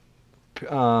shit.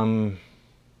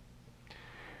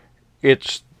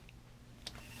 It's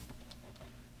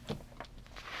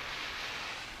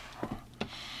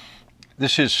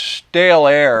this is stale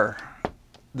air.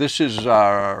 This is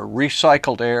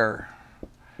recycled air.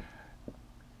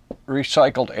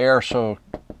 Recycled air. So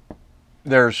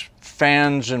there's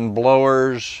fans and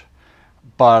blowers.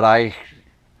 But I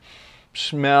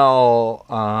smell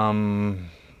a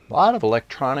lot of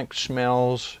electronic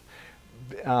smells,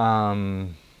 a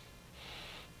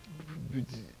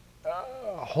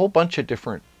whole bunch of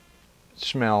different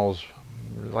smells,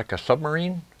 like a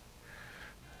submarine.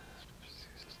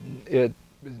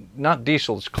 Not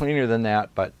diesel, it's cleaner than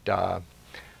that, but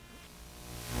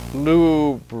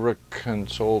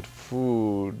lubricants, old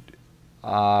food,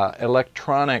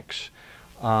 electronics.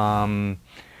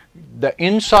 The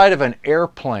inside of an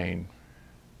airplane.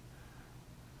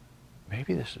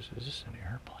 Maybe is this an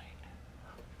airplane?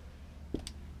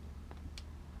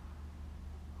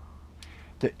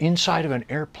 The inside of an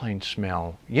airplane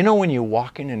smell. You know when you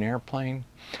walk in an airplane,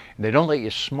 they don't let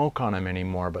you smoke on them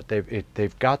anymore, but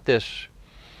they've got this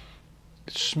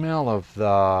smell of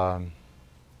the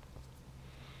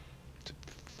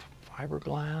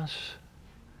fiberglass.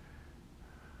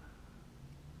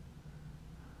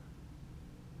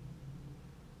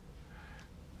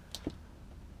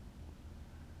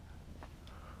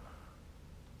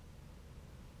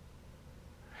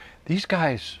 these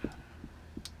guys,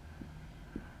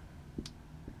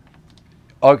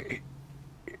 okay,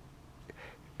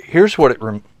 here's what it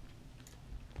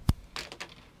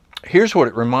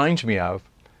reminds me of.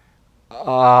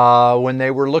 When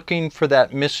they were looking for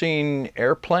that missing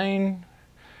airplane,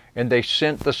 and they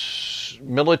sent the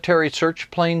military search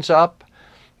planes up,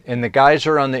 and the guys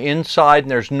are on the inside,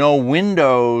 and there's no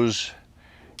windows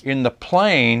in the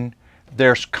plane.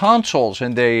 There's consoles,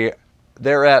 and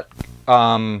they're at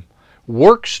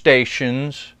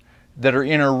workstations that are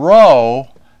in a row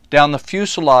down the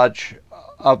fuselage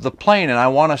of the plane. And I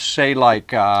want to say, like,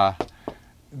 the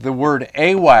word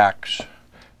AWACS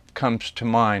comes to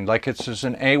mind, like it's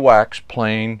an AWACS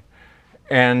plane,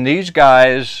 and these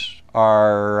guys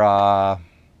are,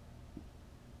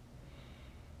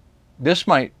 this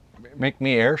might make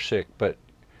me airsick, but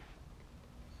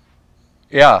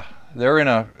yeah, they're in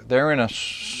a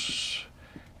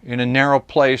narrow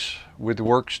place with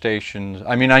workstations.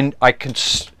 I mean, I can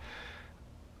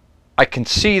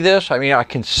see this. I mean, I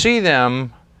can see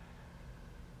them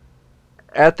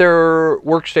at their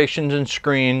workstations and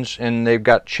screens, and they've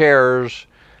got chairs,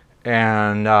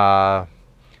 and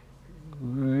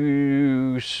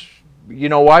you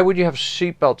know, why would you have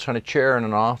seatbelts on a chair in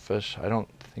an office? I don't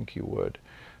think you would.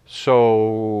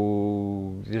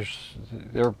 So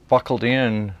they're buckled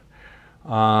in.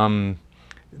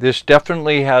 This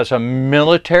definitely has a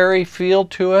military feel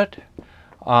to it.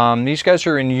 These guys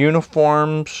are in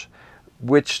uniforms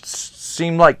which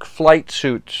seem like flight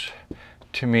suits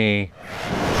to me.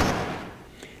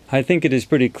 I think it is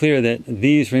pretty clear that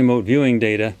these remote viewing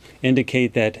data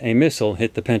indicate that a missile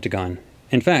hit the Pentagon.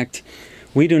 In fact,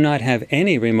 we do not have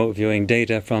any remote viewing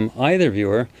data from either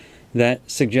viewer that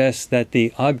suggests that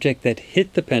the object that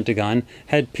hit the Pentagon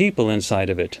had people inside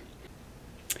of it.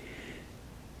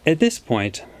 At this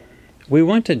point, we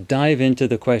want to dive into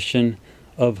the question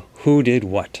of who did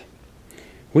what.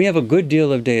 We have a good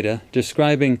deal of data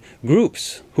describing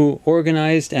groups who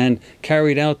organized and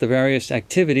carried out the various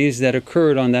activities that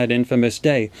occurred on that infamous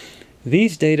day.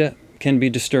 These data can be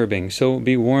disturbing, so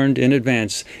be warned in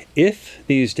advance. If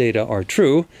these data are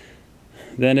true,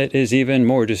 then it is even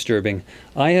more disturbing.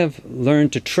 I have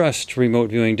learned to trust remote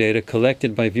viewing data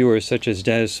collected by viewers such as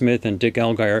Daz Smith and Dick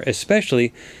Allgaier,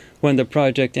 especially when the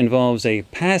project involves a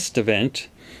past event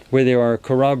where there are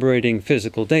corroborating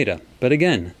physical data. But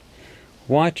again,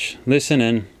 watch, listen,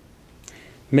 and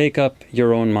make up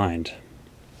your own mind.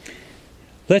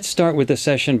 Let's start with a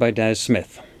session by Daz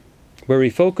Smith, where he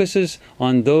focuses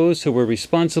on those who were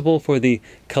responsible for the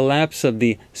collapse of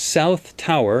the South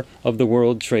Tower of the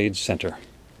World Trade Center.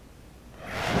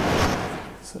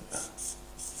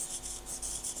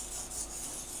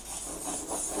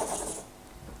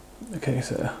 Okay,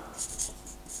 so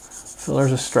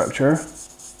there's a structure.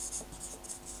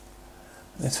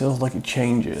 It feels like it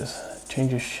changes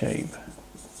shape.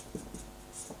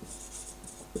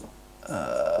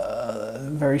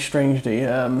 Very strangely,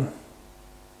 it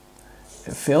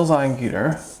feels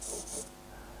angular,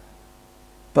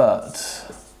 but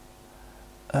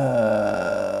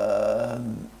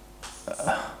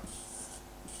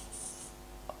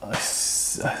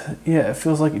yeah, it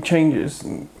feels like it changes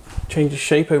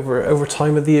shape over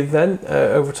time of the event,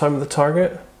 over time of the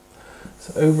target.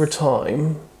 So over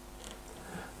time,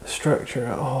 the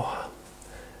structure,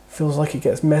 feels like it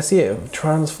gets messy, it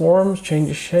transforms,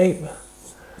 changes shape,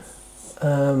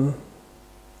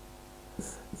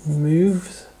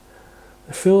 moves.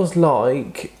 It feels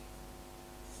like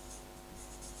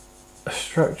a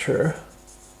structure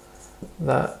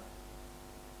that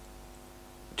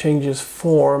changes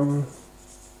form,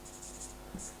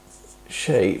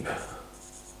 shape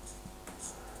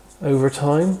over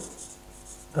time.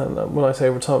 And when I say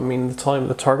over time, I mean the time of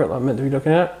the target that I'm meant to be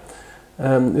looking at.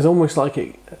 It's almost like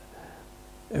it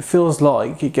feels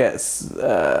like it gets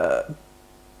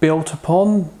built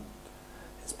upon.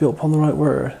 Is built upon the right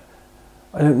word?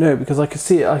 I don't know, because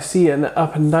I see an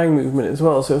up and down movement as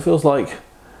well. So it feels like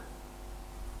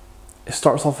it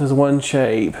starts off as one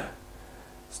shape,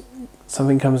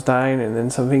 something comes down, and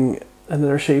then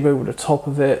another shape over the top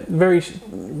of it. Very,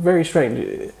 very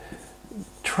strange.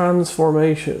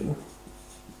 Transformation.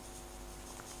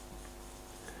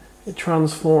 It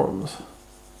transforms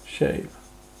shape.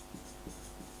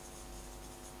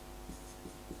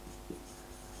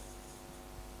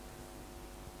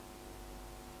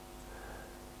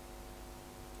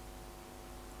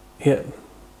 Yeah.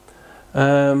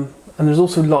 And there's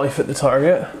also life at the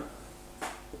target.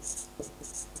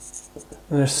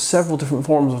 And there's several different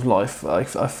forms of life. I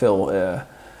feel there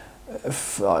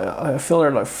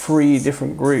are like 3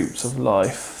 different groups of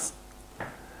life.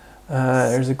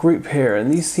 There's a group here,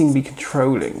 and these seem to be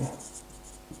controlling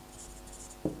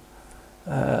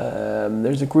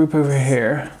There's a group over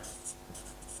here.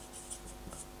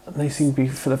 They seem to be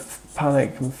full of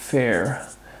panic and fear.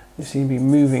 They seem to be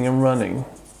moving and running.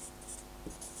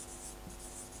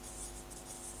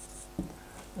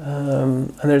 And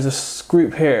there's a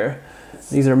group here.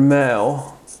 These are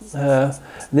male. And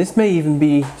this may even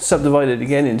be subdivided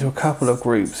again into a couple of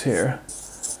groups here.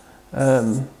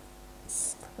 And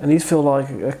these feel like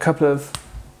a couple of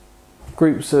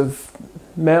groups of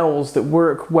males that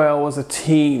work well as a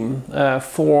team,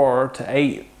 4 to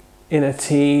 8 in a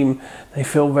team. They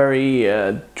feel very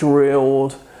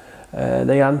drilled.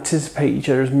 They anticipate each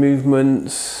other's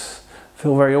movements,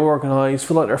 feel very organized,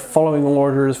 feel like they're following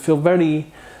orders, feel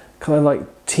very kind of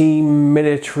like team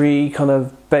military kind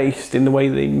of based in the way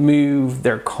they move,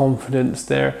 their confidence,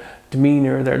 their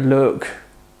demeanor, their look.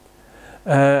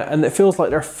 And it feels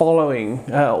like they're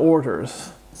following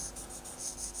orders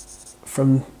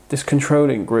from this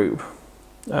controlling group.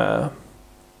 And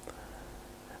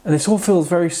this all feels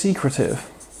very secretive.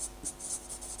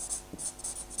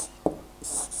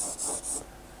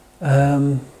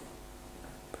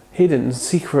 Hidden,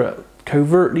 secret,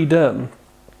 covertly done.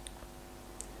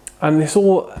 And this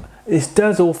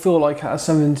does all feel like it has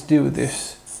something to do with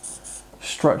this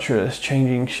structure that's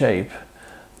changing shape.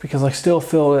 Because I still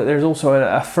feel that there's also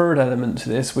a third element to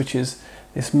this, which is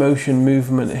this motion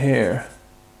movement here.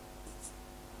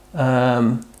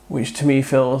 Which to me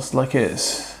feels like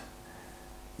it's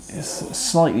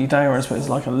slightly downwards, but it's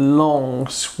like a long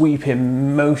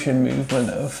sweeping motion movement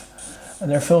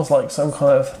and there feels like some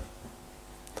kind of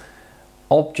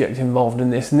object involved in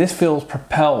this, and this feels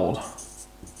propelled,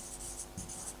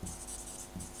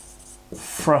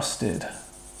 thrusted.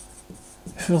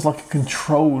 It feels like a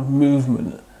controlled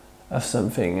movement of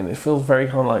something, and it feels very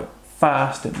kind of like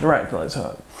fast and direct, like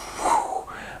so.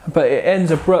 But it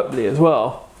ends abruptly as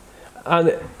well,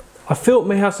 and I feel it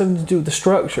may have something to do with the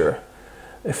structure.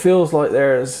 It feels like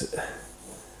there's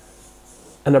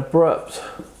an abrupt,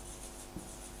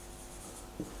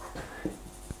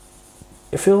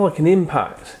 it feels like an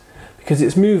impact because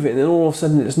it's moving and all of a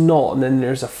sudden it's not, and then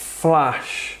there's a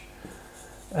flash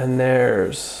and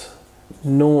there's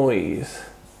noise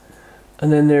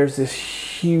and then there's this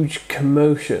huge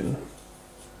commotion.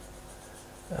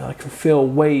 I can feel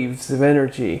waves of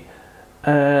energy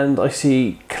and I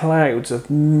see clouds of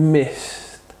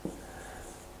mist,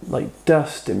 like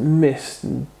dust and mist,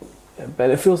 but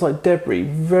it feels like debris,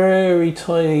 very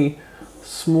tiny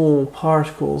small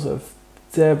particles of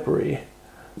debris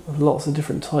of lots of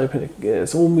different type, and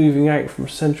it's all moving out from a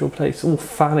central place, all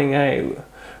fanning out,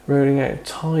 rolling out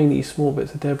tiny small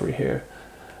bits of debris here.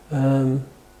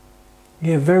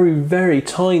 Yeah, very, very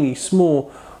tiny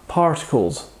small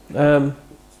particles. And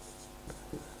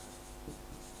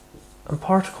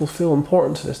particles feel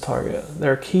important to this target.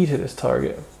 They're key to this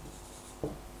target.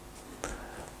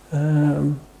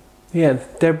 Yeah,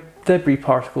 debris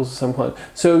particles of some kind.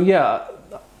 So yeah,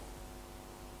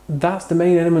 that's the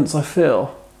main elements I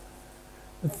feel.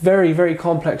 A very, very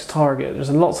complex target.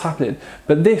 There's lots happening.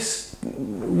 But this,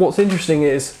 what's interesting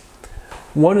is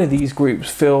one of these groups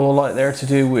feel like they're to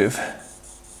do with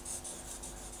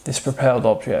this propelled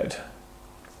object.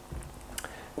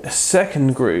 A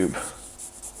second group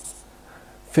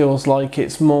feels like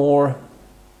it's more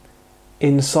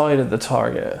inside of the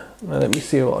target. Now let me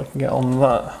see what I can get on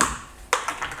that.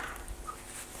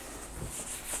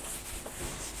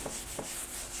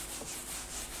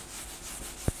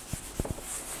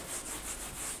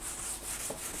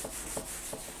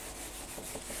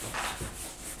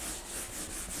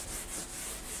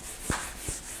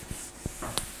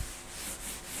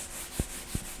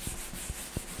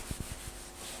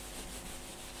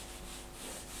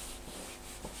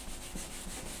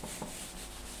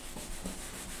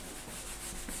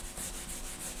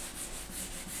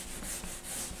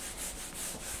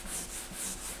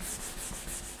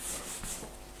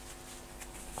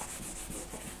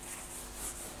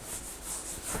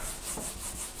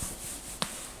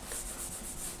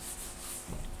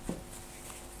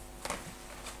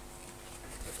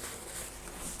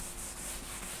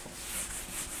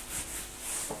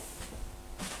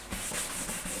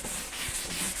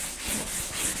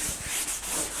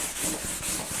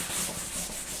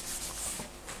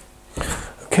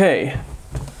 Okay,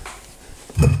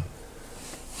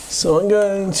 so I'm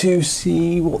going to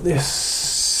see what this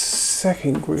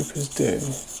second group is doing.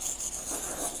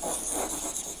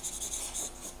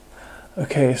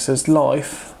 Okay, so it's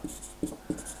life,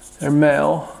 they're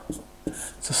male,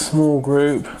 it's a small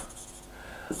group.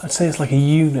 I'd say it's like a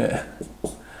unit,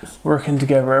 working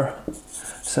together,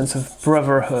 sense of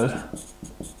brotherhood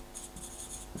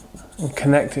and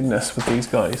connectedness with these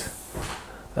guys.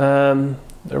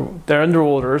 They're under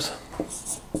orders,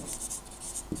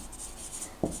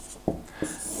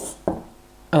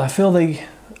 and I feel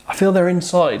they're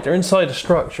inside. They're inside a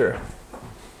structure.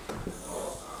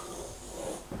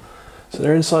 So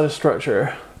they're inside a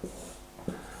structure,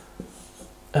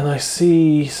 and I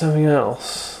see something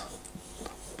else.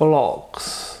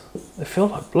 Blocks. They feel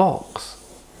like blocks.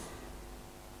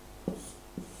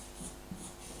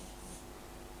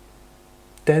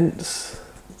 Dense.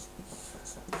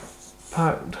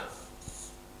 Packed.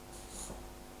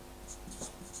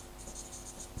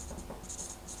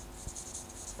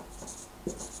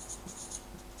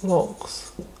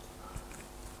 Blocks.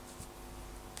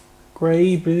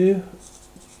 Grey, blue.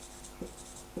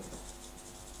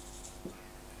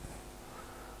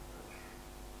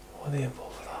 What are they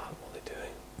involved with that? What are they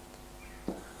doing?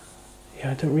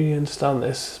 Yeah, I don't really understand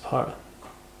this part.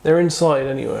 They're inside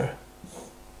anyway.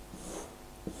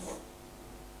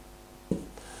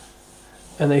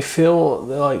 And they feel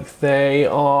like they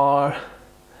are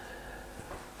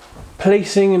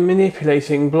placing and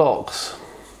manipulating blocks.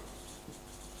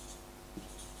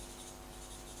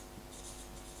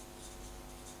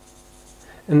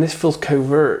 And this feels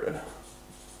covertly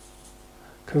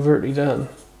done.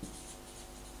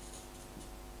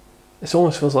 This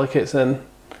almost feels like it's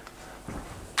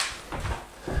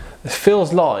this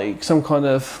feels like some kind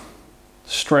of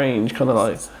strange kind of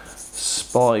like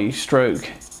spy stroke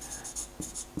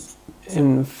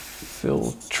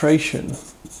infiltration,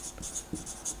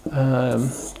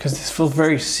 because this feels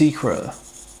very secret.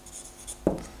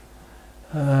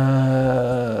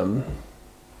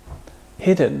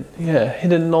 Hidden, yeah,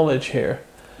 hidden knowledge here.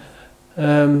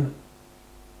 And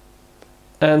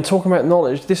talking about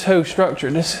knowledge, this whole structure,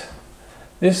 this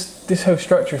whole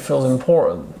structure feels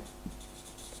important.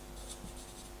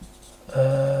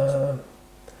 And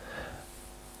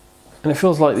it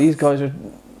feels like these guys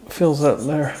feels that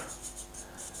they're,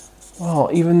 well,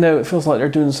 even though it feels like they're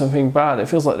doing something bad, it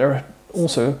feels like they're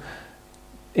also,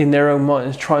 in their own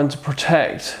minds, trying to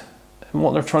protect. And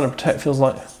what they're trying to protect feels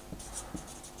like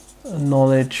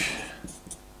knowledge,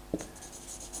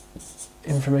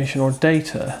 information, or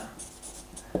data.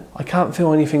 I can't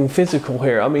feel anything physical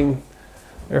here. I mean,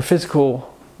 they're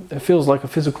physical. It feels like a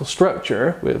physical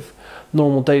structure with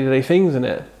normal day-to-day things in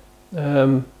it.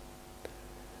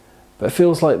 But it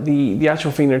feels like the actual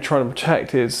thing they're trying to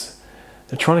protect is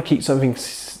they're trying to keep something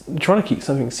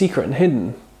secret and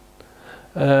hidden.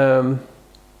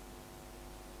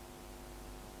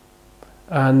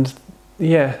 And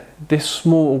yeah, this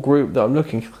small group that I'm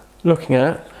looking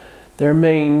at, their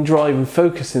main drive and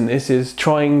focus in this is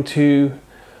trying to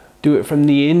do it from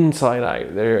the inside out.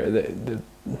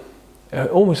 It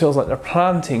almost feels like they're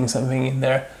planting something in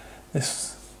there. I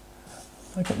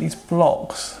got these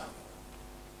blocks.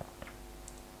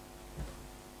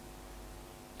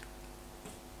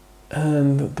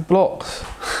 And the blocks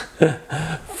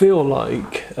feel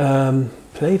like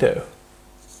Play-Doh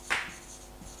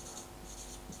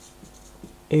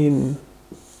in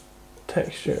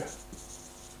texture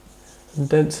and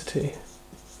density.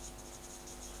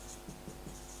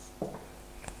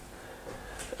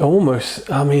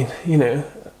 Almost, I mean, you know,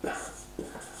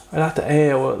 I'd have to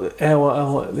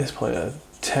AOL at this point a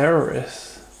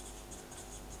terrorist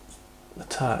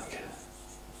attack,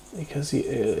 because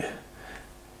yeah,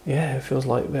 it feels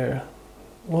like they're,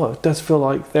 well, it does feel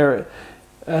like they're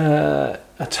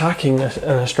attacking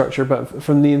a structure, but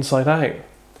from the inside out,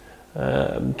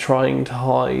 trying to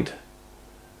hide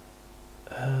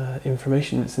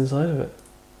information that's inside of it.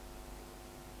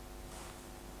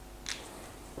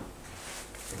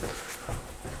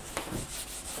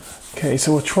 Okay,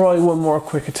 so we'll try one more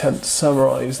quick attempt to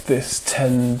summarize this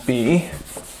 10B.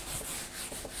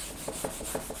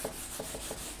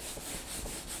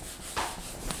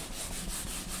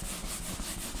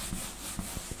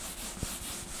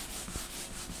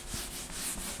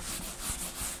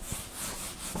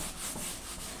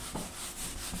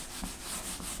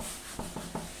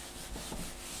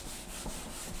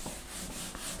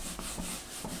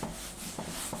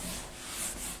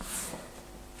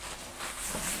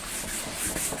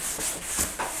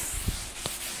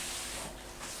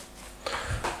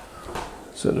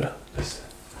 So let's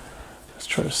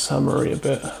try to summary a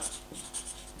bit.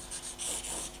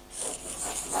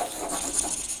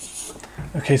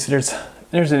 Okay, so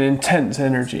there's an intense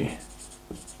energy.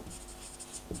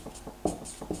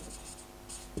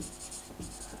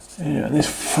 And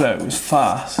this flows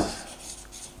fast.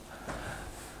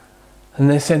 And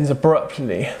this ends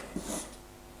abruptly.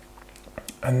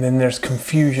 And then there's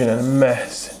confusion and a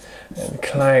mess, and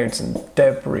clouds and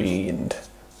debris and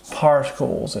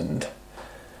particles, and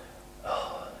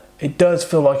it does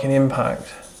feel like an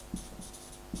impact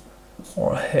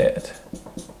or a hit.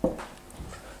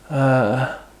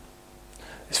 It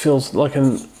feels like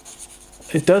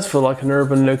it does feel like an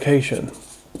urban location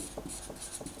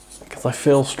because I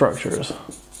feel structures.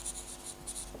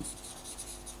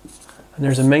 And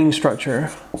there's a main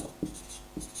structure.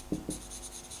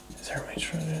 Is there a main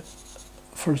structure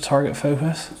for the target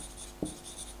focus?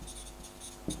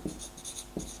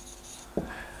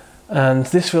 And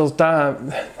this feels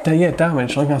damaged. I'm going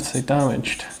to have to say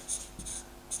damaged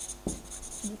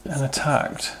and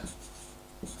attacked.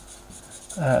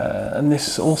 And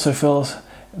this also feels,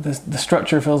 the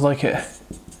structure feels like it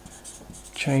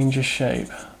changes shape.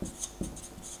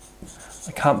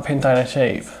 I can't pin down a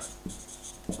shape.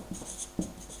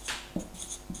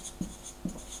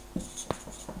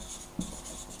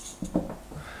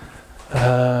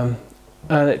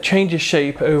 And it changes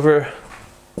shape over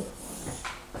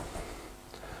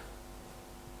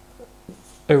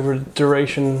the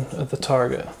duration of the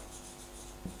target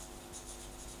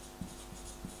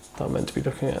that I'm meant to be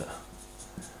looking at.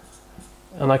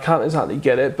 And I can't exactly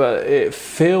get it, but it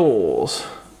feels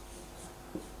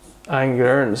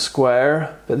angular and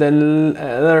square, but then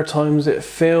at other times it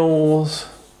feels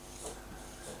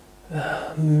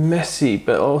messy,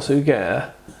 but also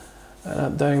get an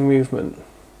up-down movement.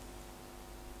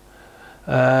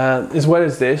 As well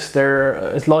as this,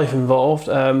 there is life involved.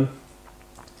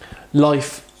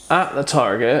 Life at the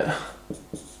target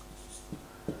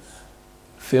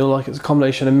feel like it's a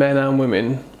combination of men and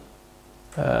women.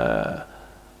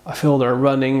 I feel they're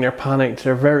running, they're panicked,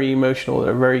 they're very emotional,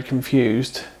 they're very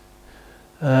confused.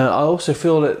 I also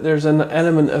feel that there's an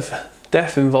element of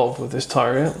death involved with this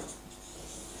target,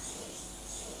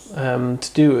 to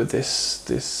do with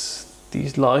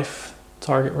these life,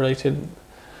 target related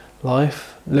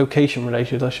life, location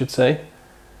related I should say.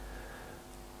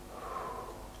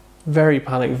 Very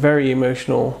panicked, very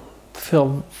emotional,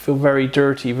 feel very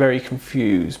dirty, very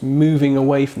confused, moving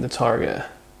away from the target.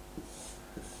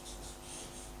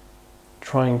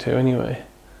 Trying to anyway.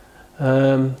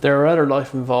 There are other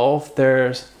life involved.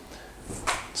 There's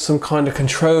some kind of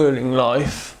controlling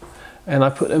life, and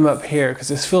I put them up here because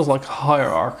this feels like a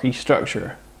hierarchy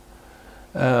structure.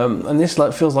 And this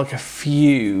feels like a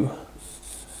few,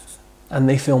 and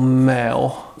they feel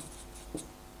male.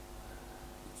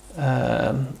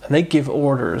 And they give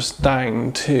orders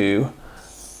down to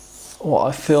what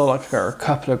I feel like are a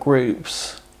couple of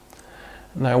groups.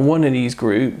 Now one of these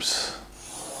groups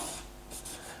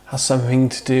has something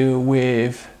to do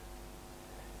with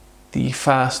the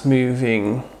fast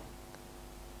moving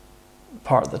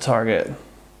part of the target.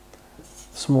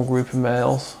 Small group of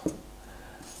males.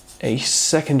 A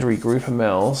secondary group of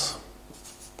males.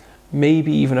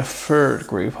 Maybe even a third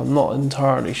group, I'm not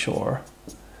entirely sure.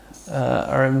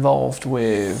 Are involved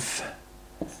with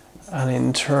an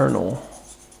internal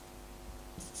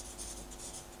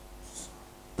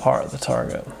part of the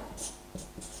target.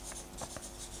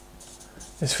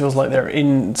 This feels like they're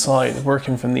inside,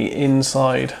 working from the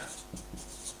inside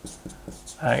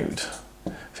out.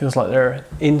 Feels like they're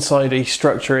inside a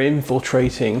structure,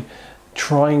 infiltrating,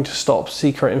 trying to stop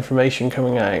secret information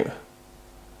coming out.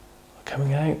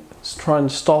 It's trying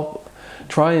to stop,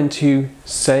 trying to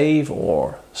save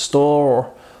or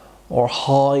store or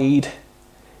hide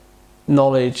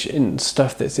knowledge in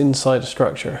stuff that's inside a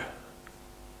structure.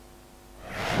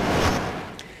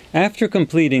 After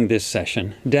completing this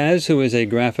session, Daz, who is a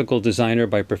graphical designer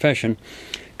by profession,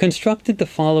 constructed the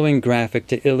following graphic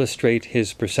to illustrate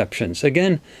his perceptions.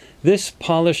 Again, this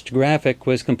polished graphic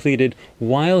was completed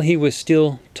while he was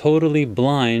still totally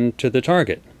blind to the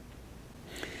target.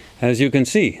 As you can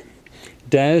see,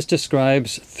 Daz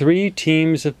describes 3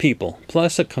 teams of people,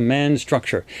 plus a command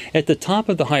structure. At the top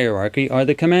of the hierarchy are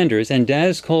the commanders, and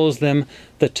Daz calls them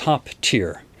the top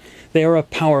tier. They are a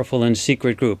powerful and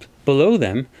secret group. Below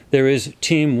them, there is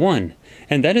Team 1,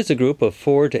 and that is a group of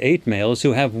 4 to 8 males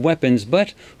who have weapons,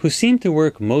 but who seem to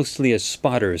work mostly as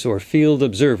spotters or field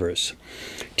observers.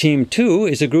 Team 2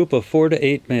 is a group of 4 to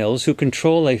 8 males who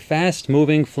control a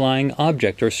fast-moving flying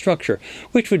object or structure,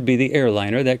 which would be the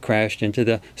airliner that crashed into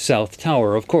the South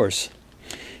Tower, of course.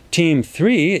 Team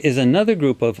 3 is another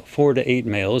group of 4 to 8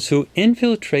 males who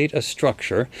infiltrate a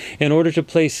structure in order to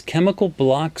place chemical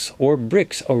blocks or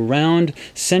bricks around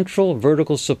central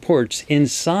vertical supports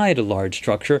inside a large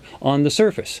structure on the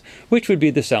surface, which would be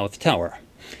the South Tower.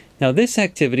 Now, this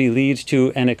activity leads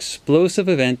to an explosive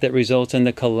event that results in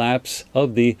the collapse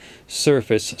of the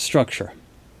surface structure.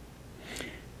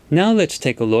 Now let's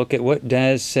take a look at what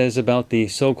Daz says about the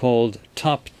so-called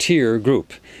top-tier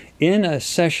group in a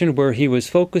session where he was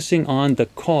focusing on the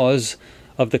cause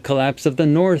of the collapse of the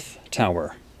North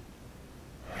Tower.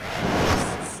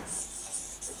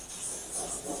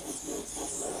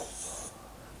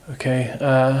 Okay,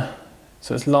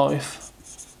 so it's life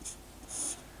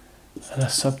and a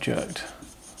subject.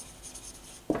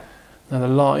 Now the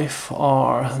life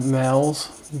are males,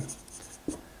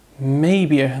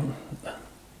 maybe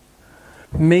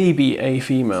a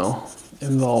female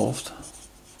involved,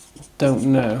 don't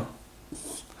know.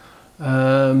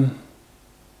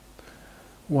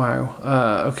 Wow,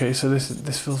 okay, so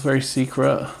this feels very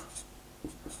secret,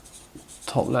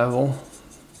 top level,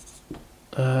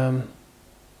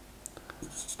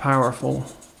 powerful.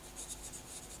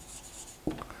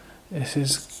 This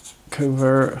is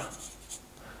covert.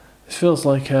 This feels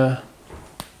like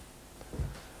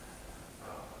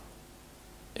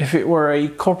if it were a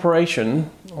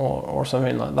corporation or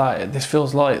something like that, this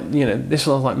feels like, you know, this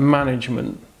feels like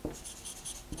management.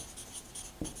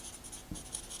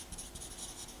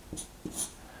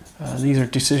 These are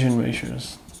decision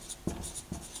makers.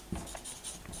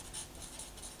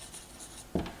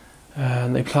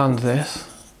 And they planned this.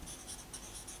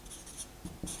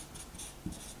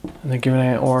 And they're giving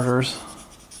out orders.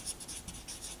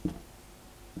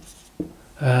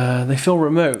 They feel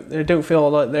remote. They don't feel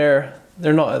like they're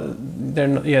not at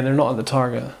the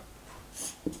target.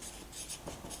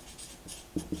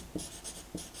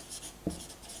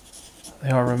 They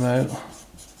are remote.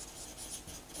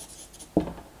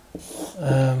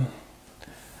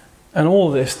 And all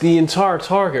of this, the entire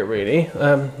target really,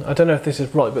 I don't know if this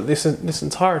is right, but this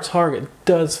entire target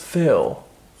does feel,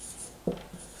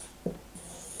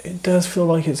 it does feel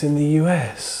like it's in the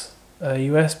US,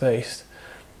 US based.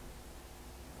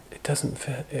 It doesn't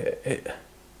feel, it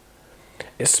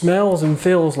smells and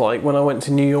feels like when I went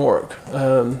to New York.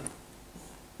 Of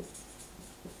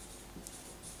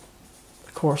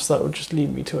course that would just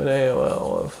lead me to an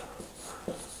AOL of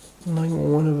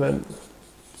 911 event.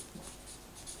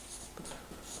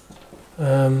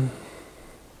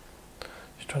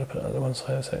 Just trying to put that on one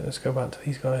side a second. Let's go back to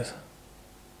these guys.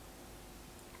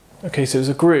 Okay, so there's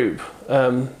a group.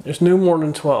 There's no more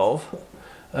than 12.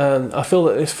 I feel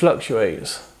that this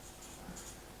fluctuates,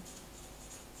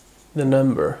 the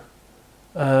number.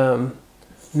 No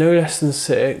less than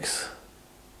 6.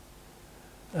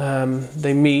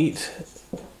 They meet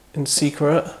in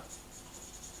secret.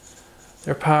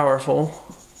 They're powerful.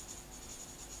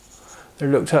 They're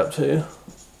looked up to.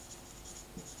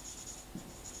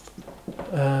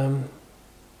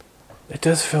 It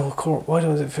does feel why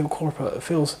does it feel corporate? It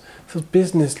feels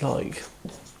business-like.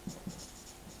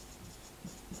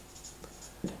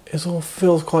 It all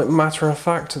feels quite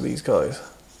matter-of-fact to these guys.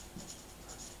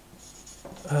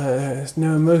 There's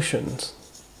no emotions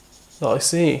that I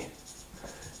see.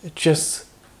 It's just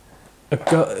a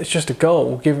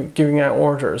goal, giving out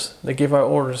orders. They give out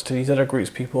orders to these other groups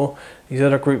of people. These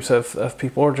other groups of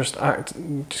people are just go out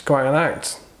and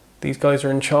act. These guys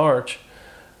are in charge.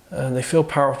 And they feel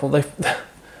powerful. They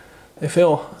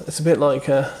feel, it's a bit like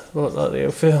the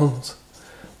old films.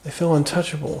 They feel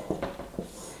untouchable.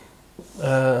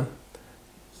 And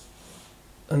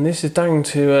this is down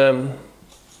to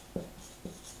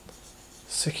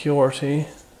security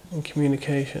and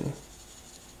communication.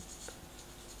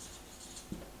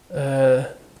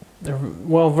 They're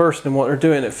well versed in what they're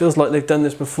doing. It feels like they've done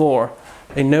this before.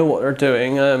 They know what they're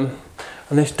doing. And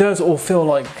this does all feel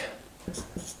like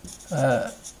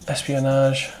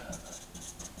espionage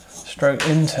stroke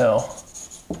intel.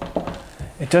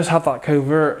 It does have that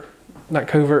covert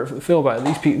feel about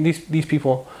it. These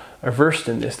people are versed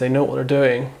in this. They know what they're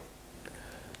doing.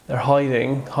 They're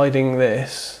hiding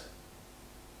this.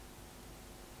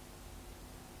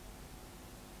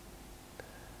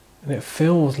 And it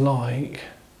feels like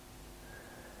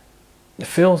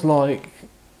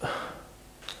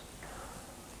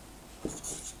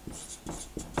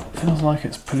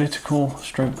it's political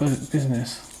stroke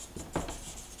business.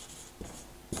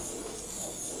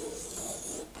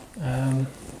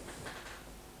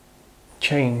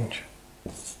 Change.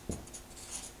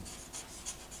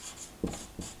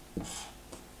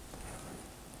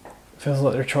 Feels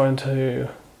like they're trying to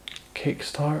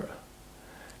kickstart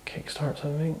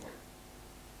something.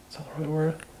 Is that the right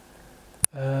word?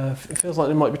 It feels like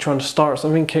they might be trying to start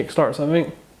something, kickstart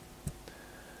something.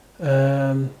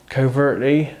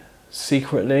 Covertly,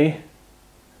 secretly.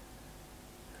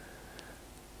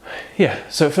 Yeah,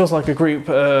 so it feels like a group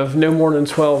of no more than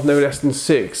 12, no less than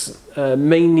 6,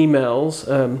 mainly males.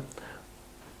 I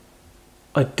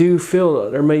do feel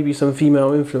that there may be some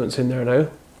female influence in there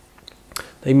though.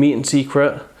 They meet in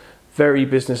secret, very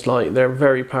business-like, they're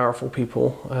very powerful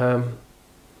people.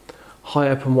 High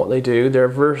up in what they do, they're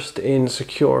versed in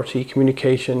security,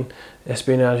 communication,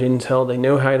 espionage, intel. They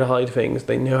know how to hide things,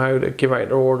 they know how to give out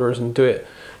their orders and do it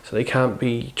so they can't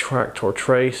be tracked or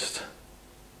traced.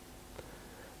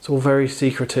 It's all very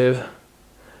secretive,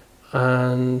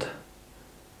 and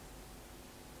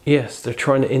yes, they're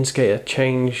trying to instigate a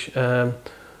change, trying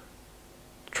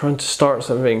to start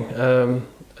something.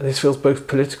 This feels both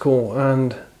political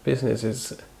and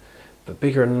business, but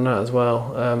bigger than that as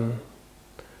well.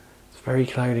 It's very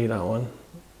cloudy, that one.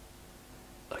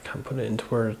 I can't put it into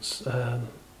words.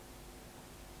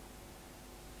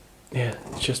 Yeah,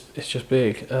 it's just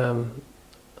big.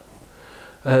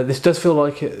 This does feel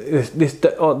like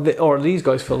or these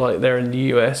guys feel like they're in the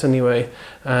US anyway.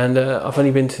 And I've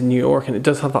only been to New York, and it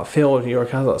does have that feel of New York.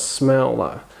 It has that smell,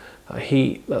 that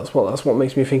heat. That's what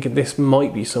makes me think this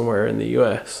might be somewhere in the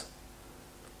US.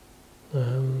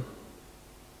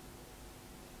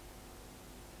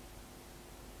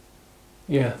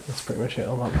 Yeah, that's pretty much it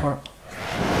on that part.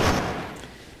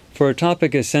 For a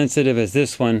topic as sensitive as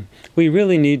this one, we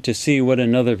really need to see what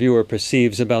another viewer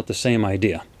perceives about the same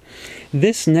idea.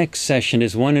 This next session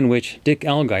is one in which Dick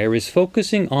Allgaier is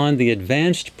focusing on the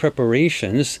advanced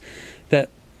preparations that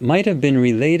might have been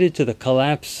related to the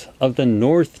collapse of the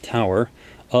North Tower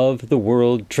of the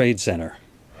World Trade Center.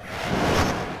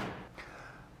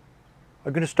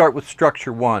 I'm going to start with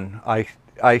structure one. I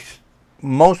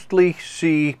mostly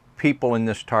see people in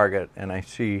this target, and I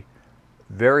see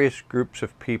various groups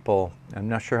of people. I'm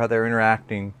not sure how they're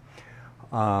interacting,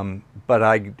 but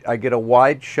I get a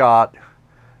wide shot.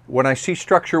 When I see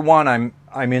structure one,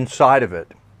 I'm inside of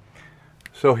it.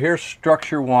 So here's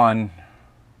structure one,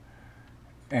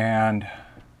 and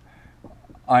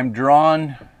I'm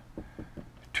drawn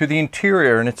to the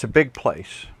interior, and it's a big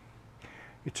place.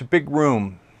 It's a big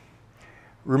room.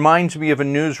 Reminds me of a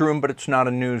newsroom, but it's not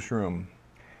a newsroom.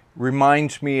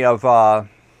 Reminds me of a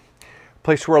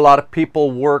place where a lot of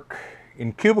people work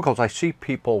in cubicles. I see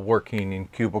people working in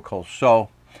cubicles. So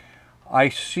I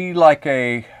see like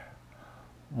a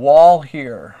wall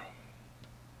here,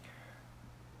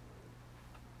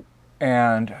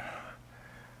 and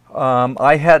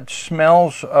I had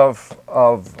smells of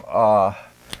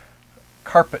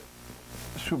carpet.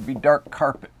 This would be dark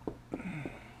carpet.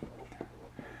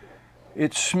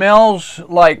 It smells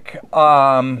like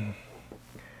a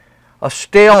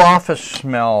stale office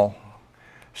smell.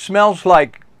 Smells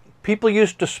like people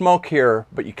used to smoke here,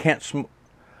 but you can't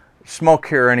smoke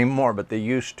here anymore, but they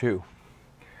used to.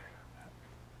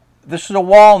 This is a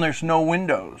wall and there's no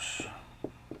windows.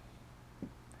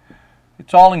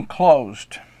 It's all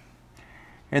enclosed.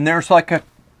 And there's like a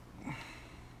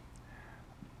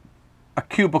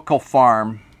cubicle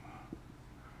farm.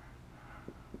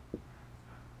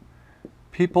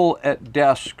 People at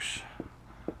desks,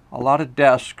 a lot of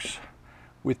desks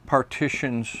with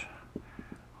partitions,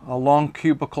 a long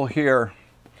cubicle here.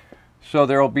 So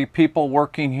there will be people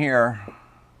working here.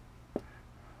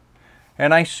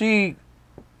 And I see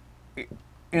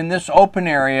in this open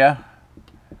area,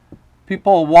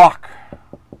 people walk.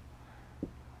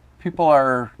 People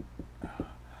are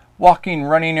walking,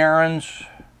 running errands,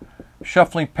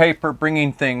 shuffling paper,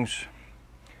 bringing things.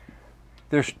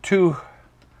 There's two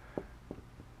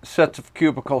sets of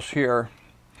cubicles here.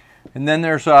 And then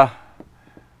there's a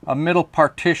middle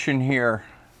partition here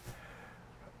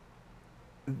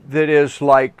that is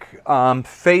like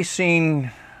facing,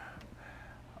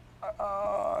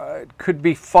 it could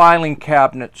be filing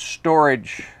cabinets,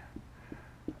 storage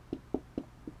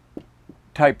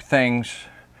type things.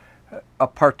 A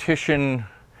partition,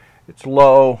 it's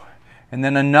low, and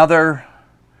then another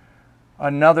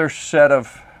set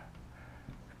of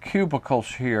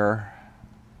cubicles here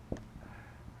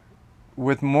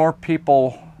with more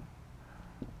people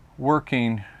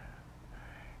working,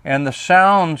 and the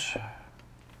sounds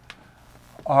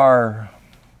are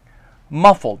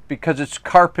muffled because it's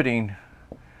carpeting.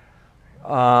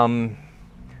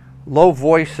 Low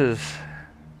voices,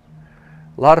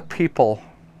 a lot of people.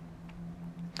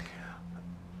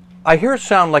 I hear a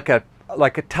sound like a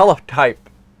teletype,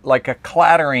 like a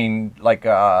clattering, like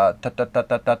a ta ta ta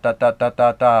ta ta ta ta ta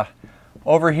ta ta.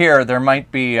 Over here there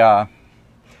might be not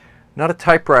a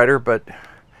typewriter, but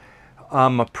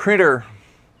a printer,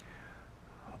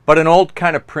 but an old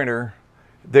kind of printer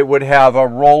that would have a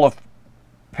roll of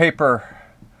paper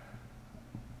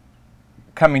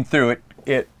coming through it.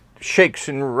 It shakes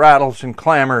and rattles and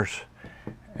clamors,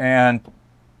 and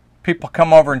people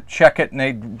come over and check it,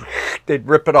 and they'd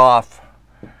rip it off.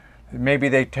 Maybe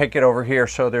they take it over here,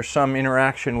 so there's some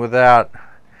interaction with that.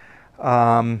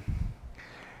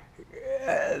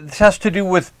 This has to do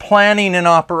with planning and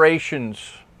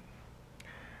operations.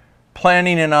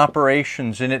 Planning and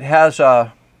operations, and it has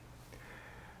a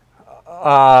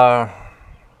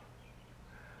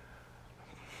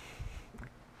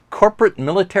corporate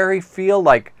military feel,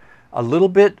 like a little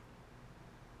bit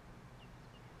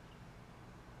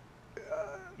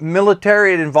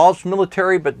military, it involves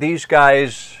military, but these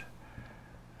guys,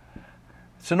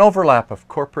 it's an overlap of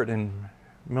corporate and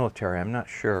military. I'm not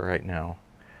sure right now.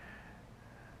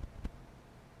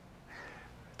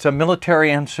 It's a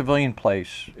military and civilian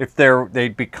place. If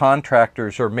they'd be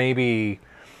contractors or maybe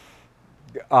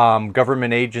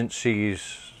government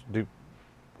agencies.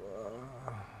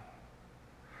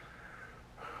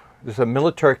 There's a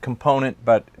military component,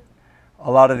 but a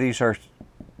lot of these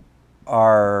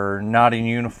are not in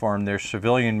uniform. They're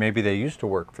civilian. Maybe they used to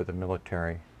work for the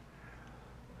military.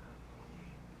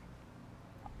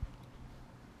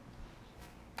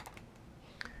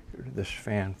 Get rid of this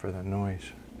fan for the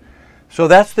noise. So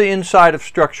that's the inside of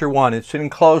structure one. It's an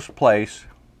enclosed place.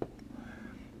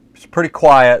 It's pretty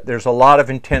quiet. There's a lot of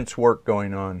intense work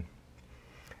going on.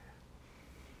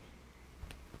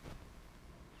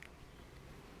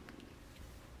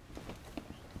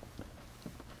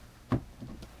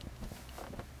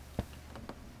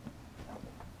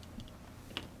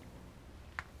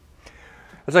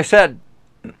 As I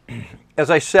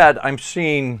said, I'm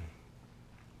seeing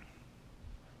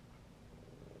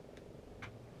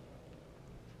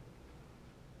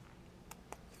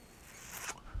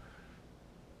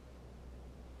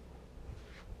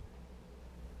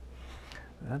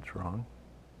that's wrong.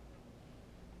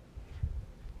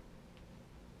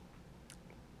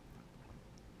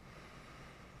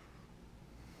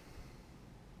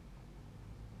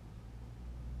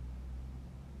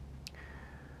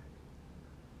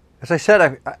 As I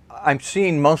said, I'm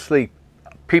seeing mostly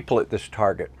people at this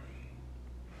target.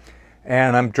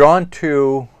 And I'm drawn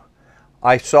to,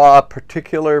 I saw a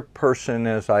particular person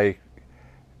as that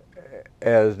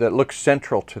looks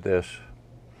central to this,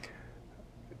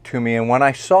 to me. And when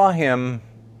I saw him,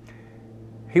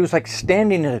 he was like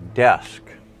standing at a desk.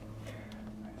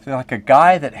 So like a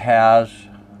guy that has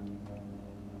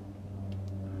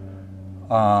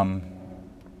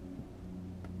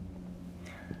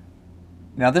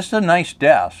now this is a nice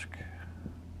desk.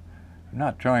 I'm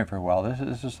not drawing very well.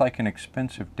 This is like an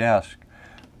expensive desk,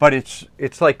 but it's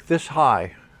like this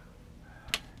high,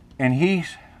 and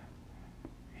he's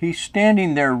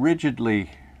standing there rigidly.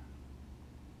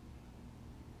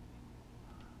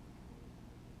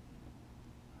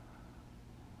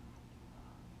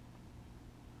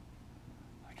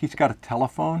 Like he's got a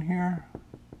telephone here. You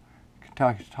can tell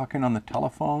he's talking on the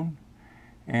telephone,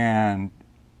 and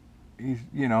he's,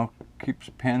 you know, keeps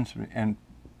pens and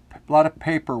a lot of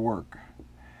paperwork.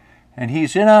 And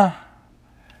he's in a,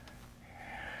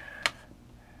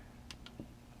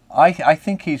 I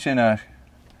think he's in a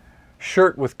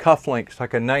shirt with cufflinks,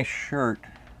 like a nice shirt,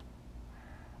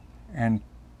 and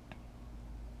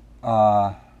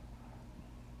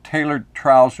tailored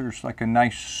trousers, like a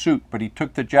nice suit, but he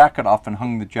took the jacket off and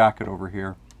hung the jacket over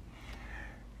here.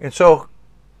 And so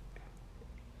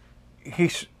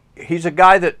he's a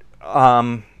guy that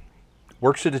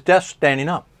works at his desk standing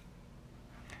up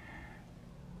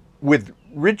with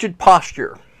rigid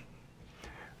posture,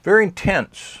 very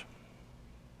intense.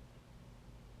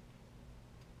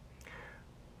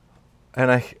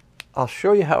 And I'll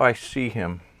show you how I see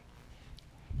him.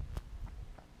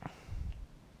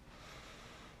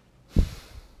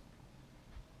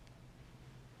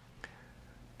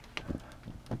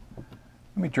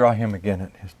 Let me draw him again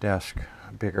at his desk,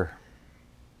 bigger.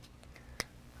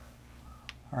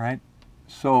 All right,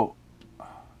 so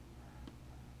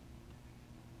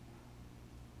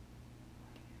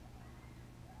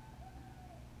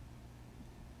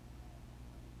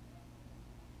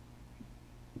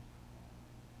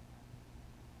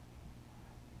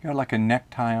got like a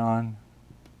necktie on,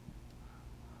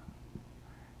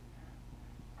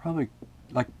 probably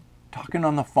like talking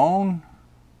on the phone,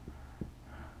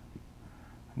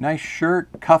 nice shirt,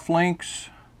 cufflinks,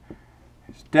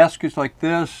 his desk is like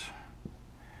this.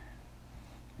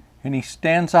 And he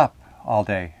stands up all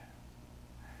day.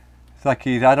 It's like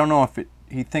I don't know if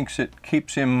he thinks it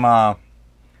keeps him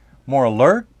more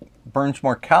alert, burns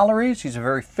more calories. He's a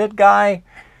very fit guy.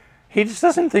 He just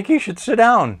doesn't think he should sit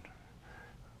down.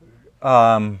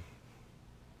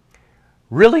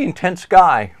 Really intense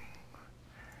guy.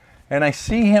 And I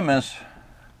see him as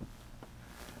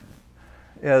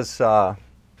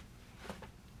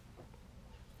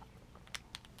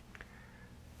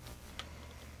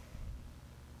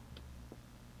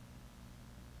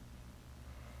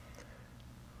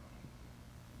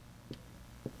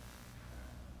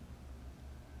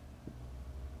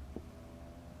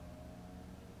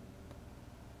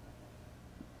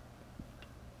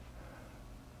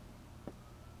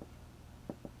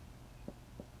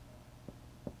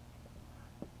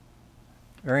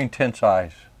very intense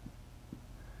eyes.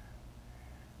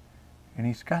 And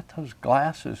he's got those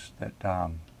glasses that I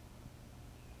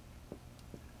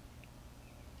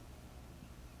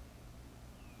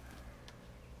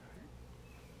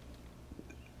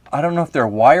don't know if they're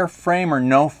wireframe or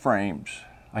no frames.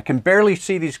 I can barely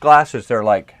see these glasses. They're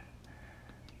like,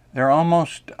 they're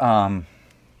almost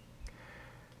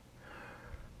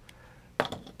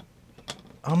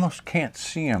almost can't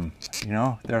see them, you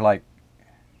know? They're like,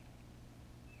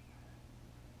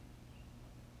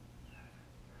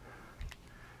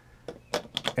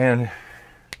 and got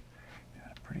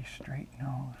a pretty straight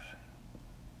nose.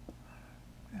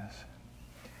 Yes.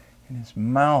 And his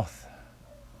mouth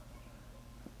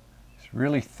is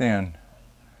really thin.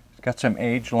 He's got some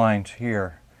age lines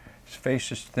here. His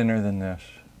face is thinner than this.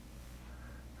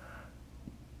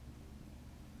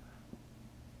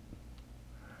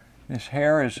 His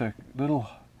hair is a little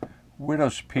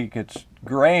widow's peak. It's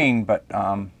graying, but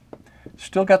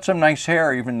still got some nice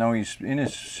hair, even though he's in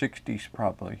his 60s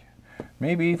probably.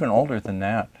 Maybe even older than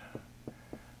that.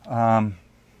 Kind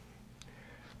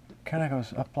of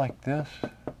goes up like this,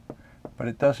 but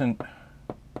it doesn't.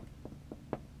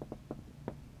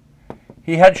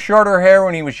 He had shorter hair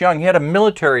when he was young. He had a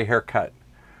military haircut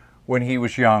when he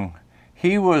was young.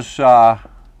 He was,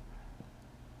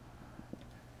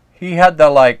 he had the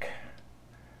like,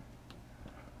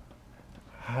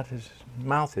 his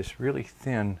mouth is really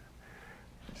thin.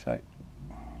 It's like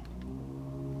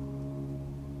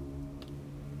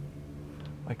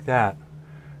that.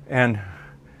 And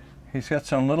he's got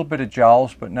some little bit of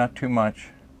jowls, but not too much.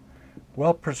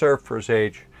 Well preserved for his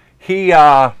age. He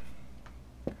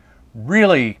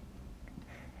really,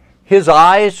 his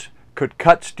eyes could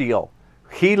cut steel.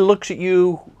 He looks at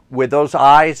you with those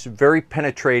eyes, very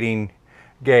penetrating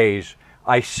gaze.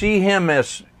 I see him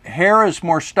as hair is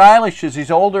more stylish as he's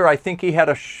older. I think he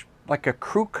had like a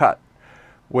crew cut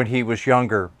when he was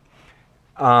younger.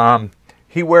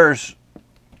 He wears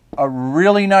a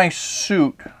really nice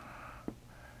suit,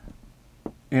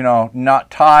 you know, not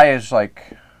tie, is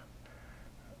like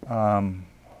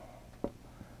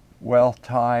well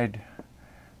tied,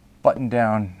 button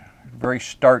down, very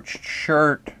starched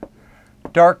shirt,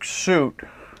 dark suit.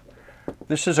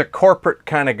 This is a corporate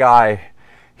kind of guy.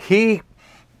 I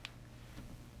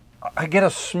get a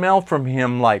smell from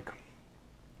him like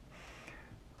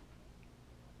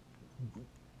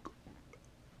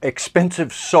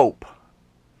expensive soap.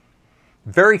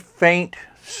 Very faint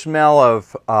smell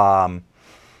of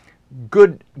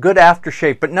good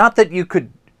aftershave, but not that you'd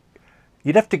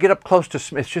have to get up close to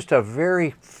smell. It's just a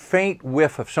very faint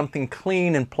whiff of something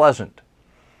clean and pleasant.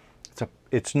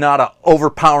 It's not a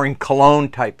overpowering cologne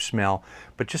type smell,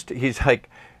 but just he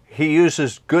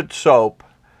uses good soap,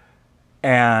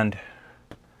 and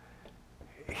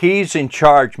he's in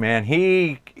charge, man.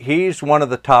 He's one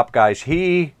of the top guys.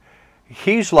 He's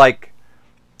like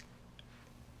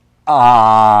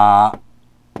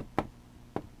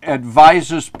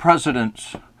advises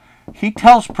presidents. He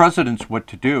tells presidents what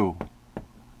to do.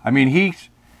 I mean,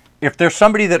 if there's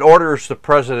somebody that orders the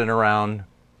president around,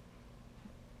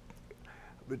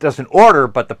 it doesn't order,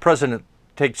 but the president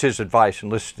takes his advice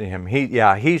and listens to him.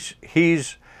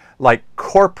 He's like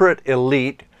corporate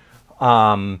elite,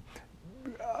 elitist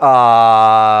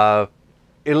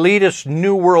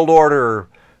New World Order,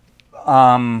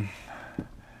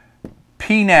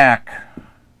 PNAC.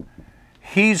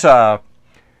 He's a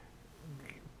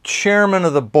chairman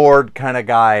of the board kind of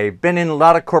guy, been in a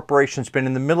lot of corporations, been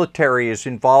in the military, is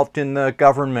involved in the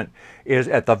government, is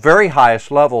at the very highest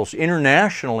levels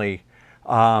internationally.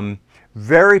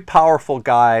 Very powerful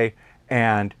guy,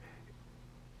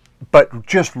 but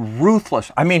just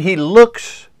ruthless. I mean, he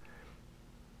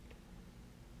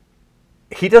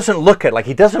doesn't look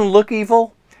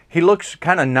evil. He looks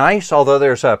kind of nice, although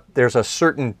there's a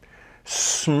certain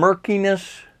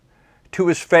smirkiness to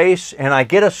his face, and I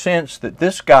get a sense that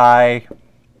this guy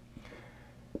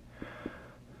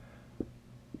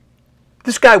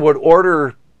would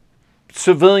order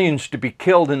civilians to be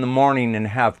killed in the morning and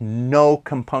have no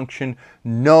compunction,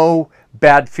 no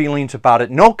bad feelings about it,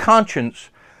 no conscience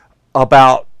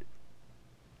about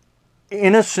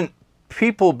innocent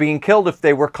people being killed if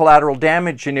they were collateral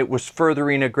damage and it was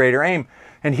furthering a greater aim.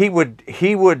 And he would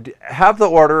have the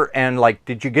order and like,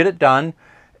 did you get it done?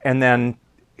 And then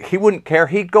he wouldn't care.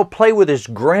 He'd go play with his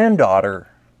granddaughter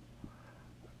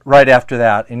right after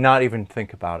that and not even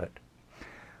think about it.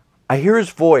 I hear his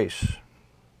voice.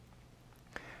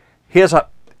 He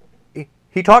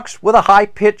talks with a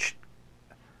high-pitched,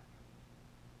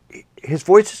 his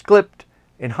voice is clipped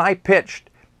and high-pitched,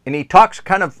 and he talks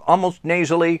kind of almost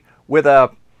nasally with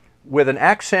an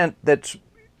accent that's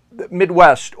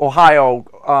Midwest, Ohio,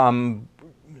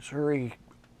 Missouri,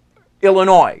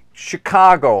 Illinois,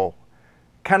 Chicago,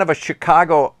 kind of a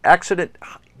Chicago accent,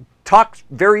 talks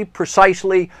very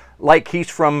precisely like he's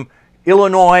from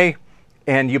Illinois,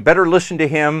 and you better listen to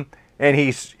him, and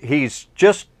he's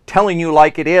just telling you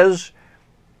like it is,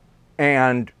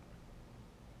 and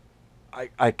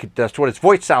that's what his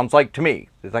voice sounds like to me.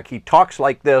 It's like he talks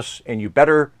like this, and you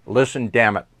better listen,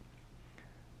 damn it.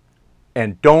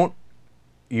 And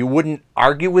you wouldn't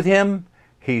argue with him.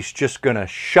 He's just going to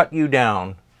shut you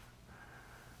down.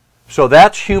 So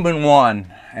that's human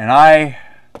one. And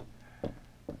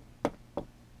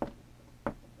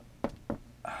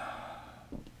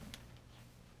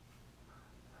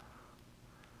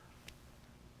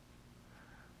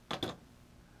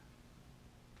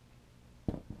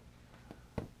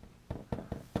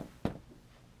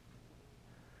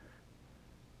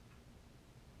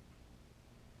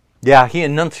yeah, he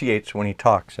enunciates when he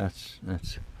talks. That's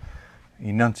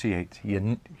enunciates.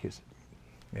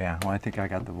 Yeah, well, I think I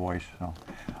got the voice. So.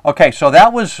 Okay, so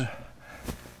that was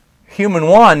human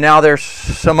one. Now there's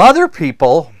some other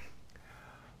people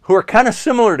who are kind of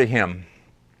similar to him,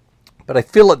 but I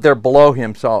feel that they're below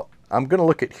him. So I'm going to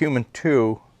look at human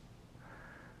two.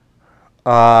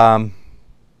 And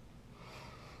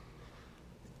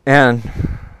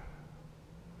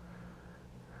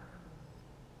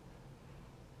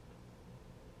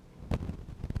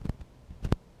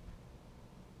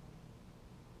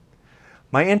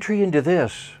my entry into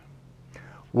this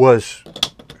was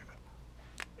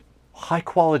high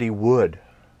quality wood,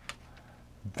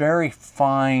 very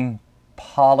fine,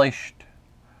 polished.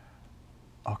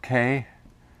 Okay,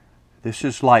 this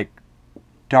is like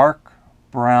dark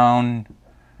brown,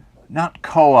 not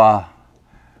koa.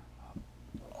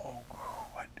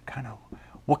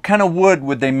 What kind of wood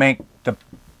would they make a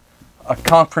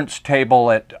conference table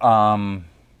at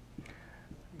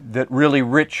that really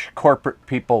rich corporate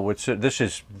people would sit? This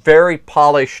is very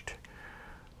polished,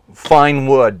 fine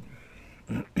wood.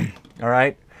 All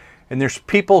right, and there's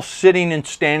people sitting and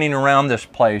standing around this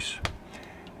place,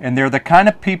 and they're the kind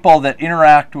of people that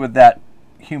interact with that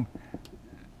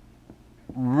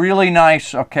really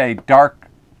nice, okay, dark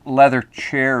leather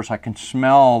chairs. I can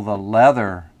smell the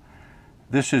leather.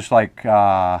 This is like,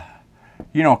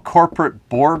 you know, corporate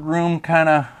boardroom kind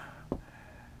of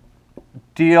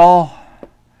deal.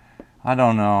 I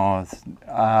don't know.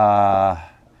 I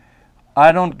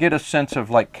don't get a sense of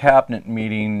like cabinet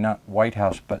meeting, not White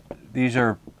House, but these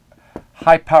are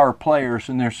high power players,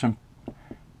 and there's some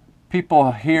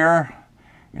people here,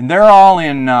 and they're all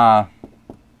in they're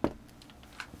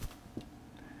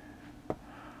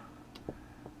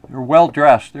well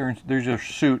dressed. There's their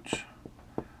suits.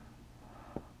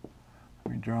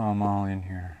 Let me draw them all in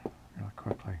here really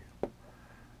quickly.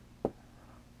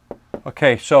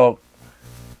 Okay, so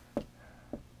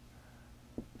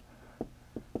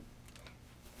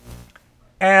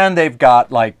and they've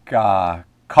got like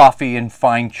coffee in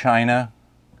fine china.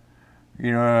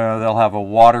 You know, they'll have a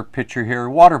water pitcher here,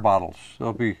 water bottles.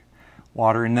 There'll be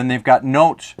water, and then they've got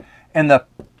notes, and the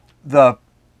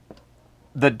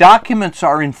documents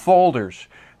are in folders.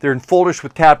 They're in folders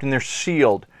with tabs, and they're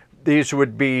sealed. These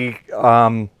would be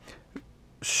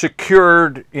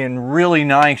secured in really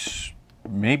nice,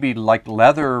 maybe like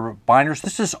leather binders.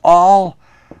 This is all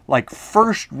like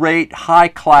first-rate,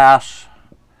 high-class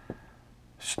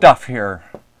stuff here.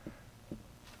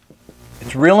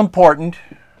 It's real important.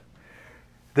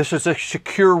 This is a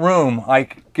secure room. I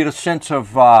get a sense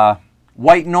of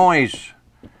white noise,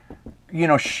 you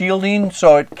know, shielding,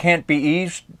 so it can't be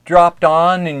eavesdropped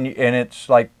on, and it's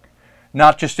like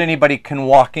not just anybody can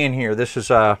walk in here. This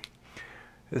is a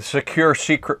secure,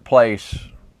 secret place.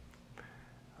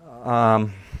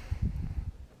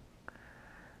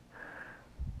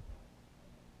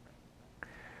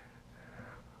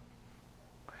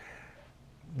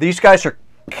 These guys are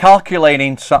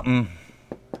calculating something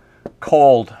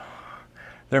cold.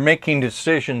 They're making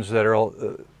decisions that are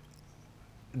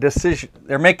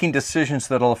they're making decisions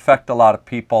that'll affect a lot of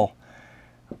people,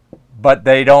 but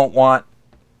they don't want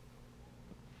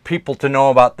people to know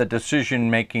about the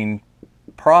decision-making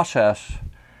process.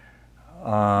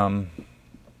 And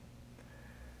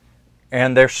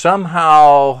they're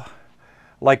somehow,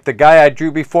 like the guy I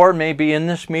drew before may be in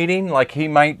this meeting, like he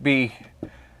might be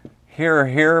here or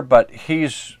here, but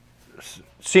he's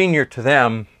senior to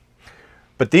them.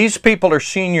 But these people are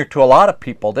senior to a lot of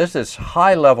people. This is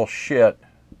high-level shit.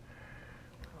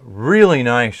 Really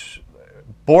nice.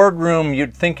 Boardroom,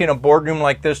 you'd think in a boardroom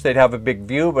like this they'd have a big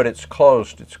view, but it's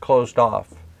closed. It's closed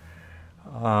off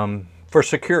for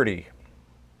security.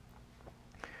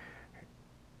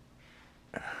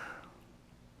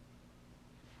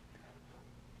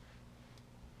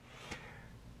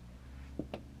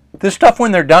 This stuff,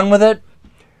 when they're done with it,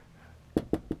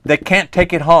 they can't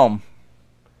take it home.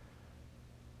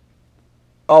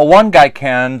 Oh, one guy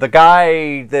can. The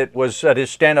guy that was at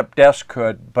his stand-up desk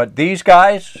could. But these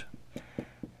guys,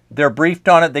 they're briefed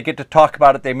on it. They get to talk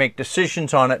about it. They make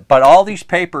decisions on it. But all these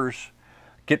papers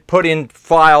get put in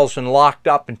files and locked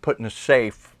up and put in a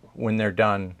safe when they're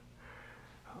done.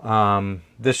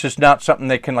 This is not something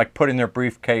they can like put in their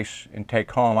briefcase and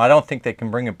take home. I don't think they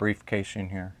can bring a briefcase in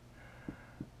here.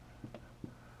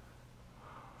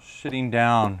 Sitting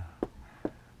down.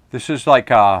 This is like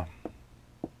a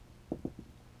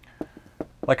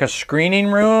screening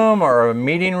room or a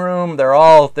meeting room.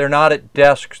 They're not at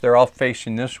desks. They're all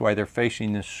facing this way. They're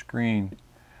facing this screen.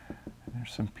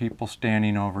 There's some people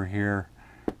standing over here.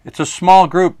 It's a small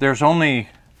group. There's only,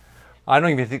 I don't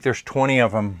even think there's 20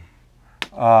 of them.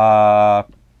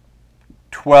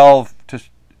 12 to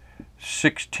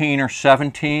 16 or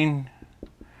 17.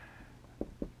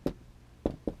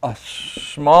 A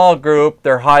small group.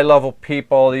 They're high-level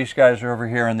people. These guys are over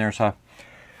here, and there's a...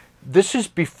 This is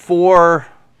before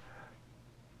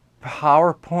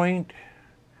PowerPoint.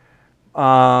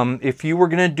 If you were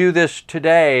going to do this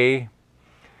today,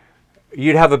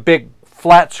 you'd have a big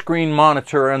flat screen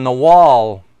monitor on the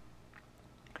wall,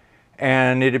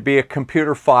 and it'd be a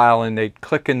computer file, and they'd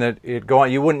click and it'd go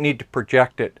on. You wouldn't need to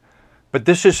project it. But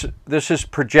this is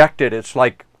projected. It's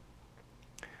like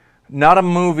not a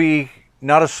movie,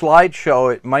 not a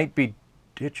slideshow. It might be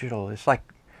digital. It's like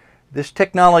this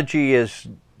technology is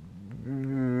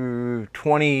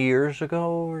 20 years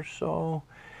ago or so.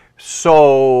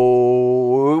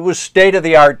 So it was state of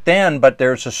the art then, but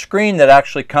there's a screen that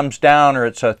actually comes down, or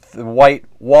it's a white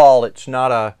wall. It's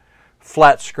not a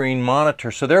flat screen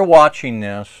monitor. So they're watching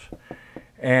this,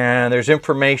 and there's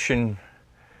information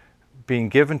being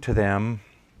given to them.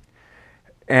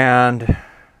 And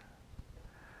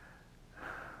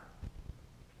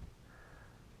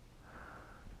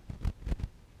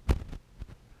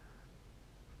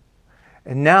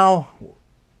now,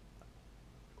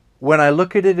 when I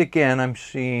look at it again, I'm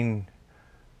seeing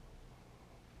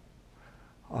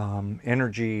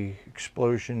energy,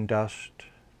 explosion, dust.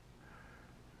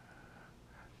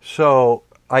 So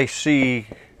I see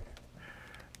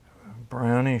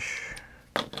brownish,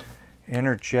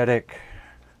 energetic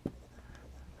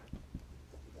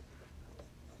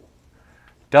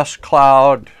dust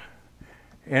cloud,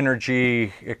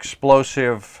 energy,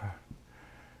 explosive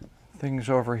things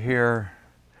over here.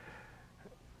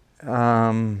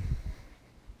 The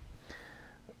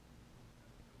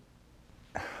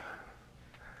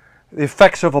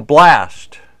effects of a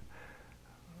blast.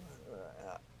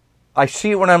 I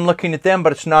see it when I'm looking at them,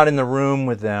 but it's not in the room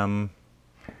with them.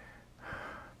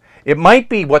 It might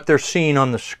be what they're seeing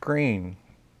on the screen.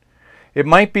 It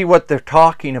might be what they're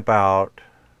talking about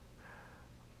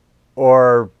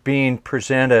or being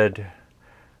presented,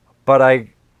 but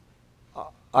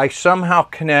I somehow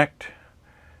connect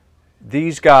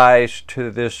these guys to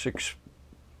this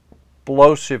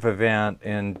explosive event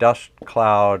in dust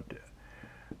cloud,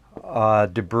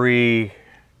 debris,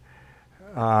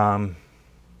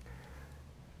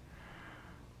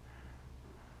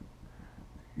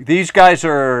 these guys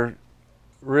are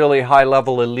really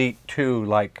high-level elite too,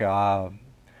 like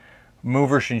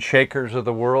movers and shakers of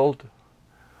the world.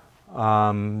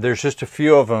 There's just a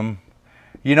few of them.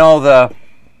 You know,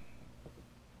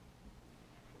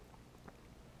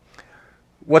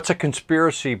 what's a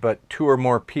conspiracy but two or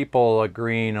more people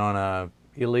agreeing on a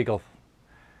illegal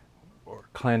or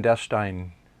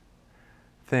clandestine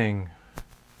thing?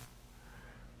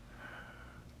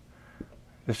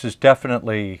 This is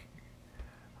definitely,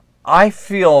 I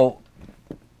feel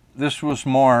this was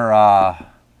more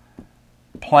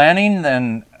planning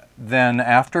than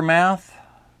aftermath.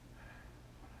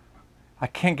 I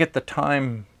can't get the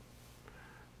time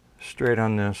straight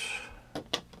on this.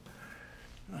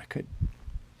 I could...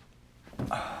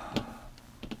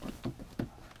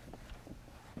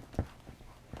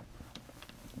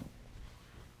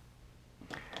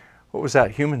 What was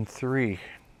that? Human 3.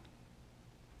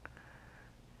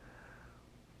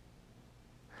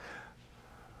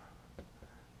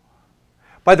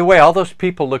 By the way, all those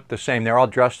people looked the same. They're all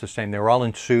dressed the same. They were all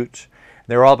in suits.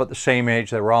 They were all about the same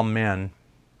age. They were all men.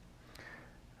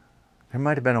 There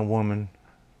might have been a woman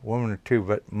or two,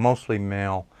 but mostly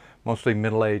male, mostly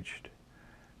middle-aged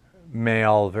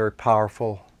male, very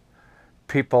powerful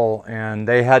people, and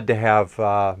they had to have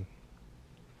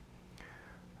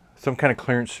some kind of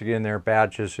clearance to get in there,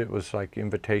 badges. It was like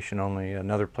invitation only,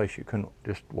 another place you couldn't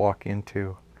just walk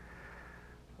into.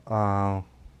 There's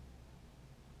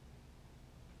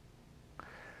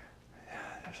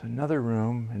another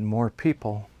room and more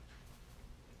people.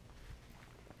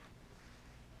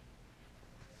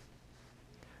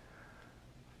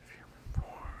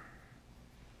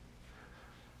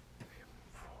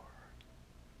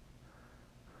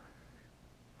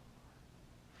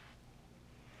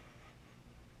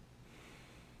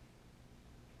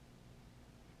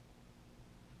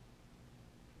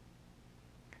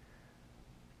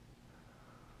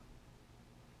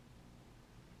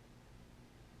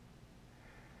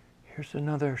 Here's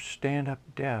another stand-up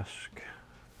desk.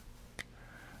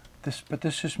 But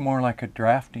this is more like a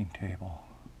drafting table.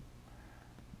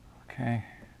 Okay,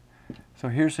 so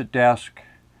here's a desk,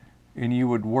 and you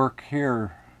would work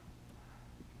here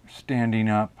standing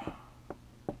up.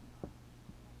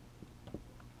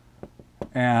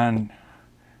 And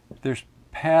there's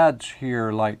pads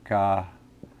here, like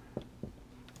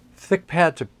thick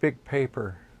pads of big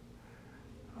paper,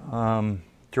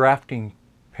 drafting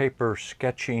paper,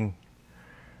 sketching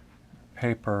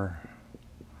paper,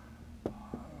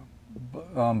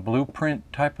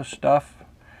 blueprint type of stuff.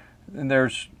 And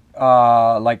there's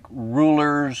like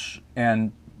rulers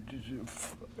and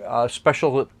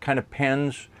special kind of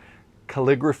pens,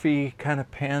 calligraphy kind of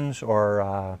pens,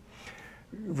 or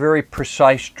very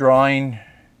precise drawing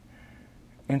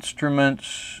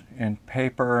instruments and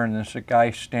paper. And there's a guy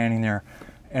standing there.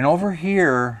 And over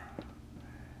here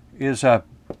is a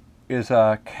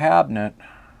cabinet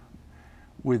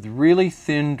with really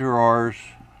thin drawers.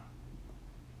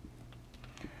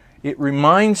 It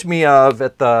reminds me of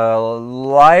at the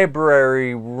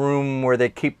library room where they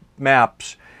keep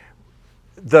maps.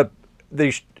 It's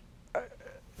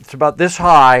about this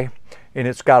high, and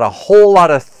it's got a whole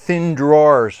lot of thin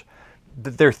drawers.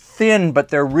 They're thin, but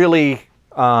they're really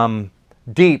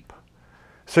deep.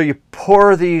 So you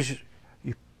pull these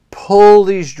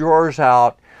drawers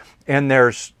out, and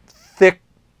there's thick,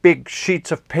 big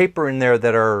sheets of paper in there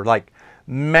that are like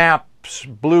maps,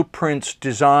 blueprints,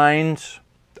 designs.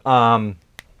 And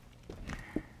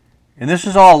this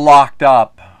is all locked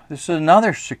up. This is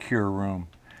another secure room.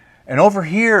 And over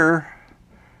here,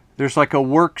 there's like a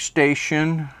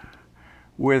workstation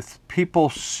with people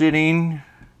sitting.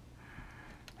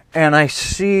 And I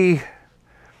see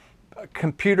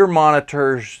computer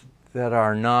monitors that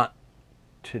are not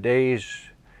today's.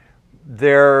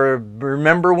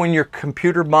 Remember when your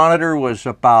computer monitor was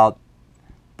about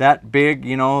that big,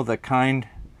 you know, the kind,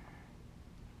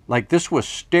 like this was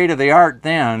state of the art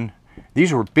then.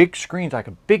 These were big screens, like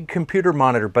a big computer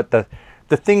monitor, but the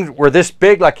things were this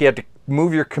big, like you had to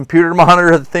move your computer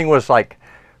monitor. The thing was like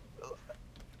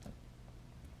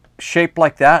shaped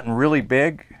like that and really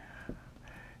big.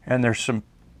 And there's some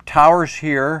towers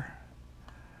here.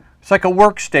 It's like a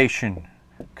workstation,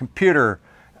 computer.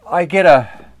 I get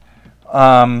a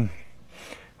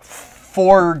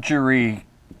forgery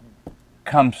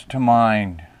comes to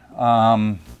mind.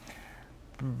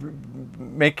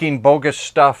 Making bogus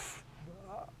stuff.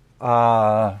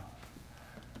 Forgery.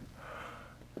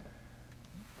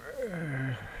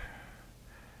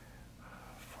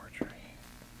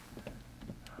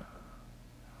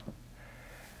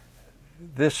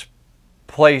 This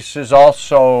place is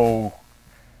also,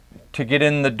 to get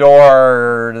in the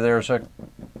door, there's a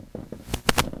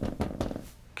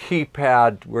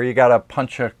keypad where you got to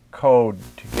punch a code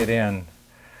to get in.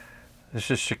 This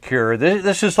is secure.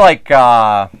 This is like,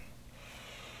 I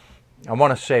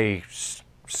want to say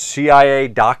CIA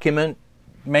document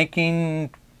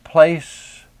making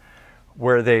place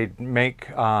where they make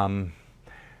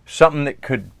something that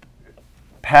could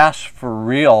pass for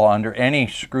real under any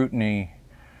scrutiny.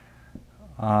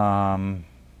 Yeah,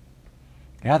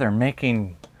 they're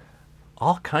making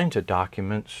all kinds of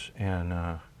documents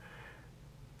and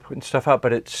putting stuff out,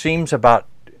 but it seems about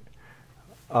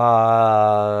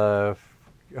a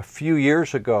few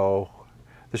years ago,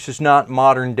 this is not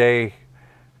modern day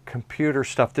computer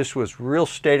stuff. This was real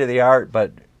state of the art,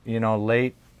 but you know,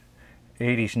 late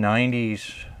 80s,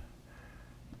 90s.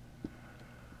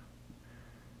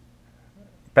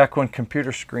 Back when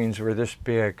computer screens were this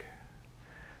big.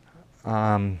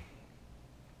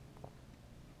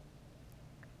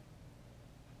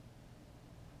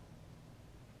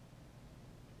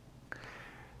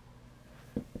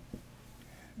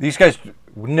 These guys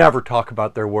never talk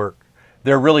about their work.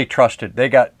 They're really trusted.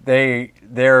 This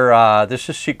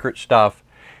is secret stuff,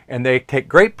 and they take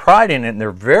great pride in it, and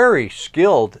they're very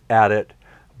skilled at it.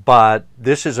 But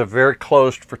this is a very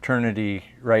closed fraternity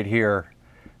right here.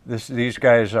 These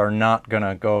guys are not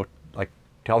gonna go like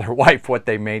tell their wife what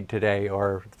they made today,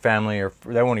 or family, or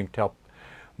they won't even tell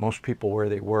most people where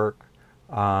they work.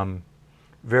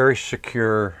 Very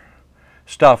secure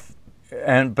stuff,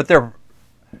 but they're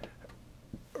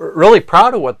really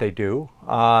proud of what they do.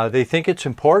 They think it's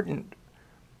important,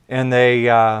 and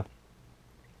they're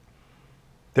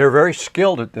very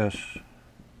skilled at this,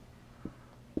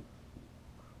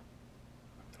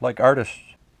 like artists.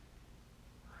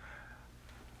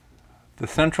 The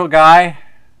central guy,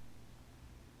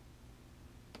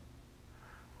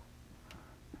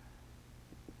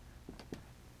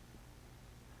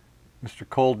 Mr.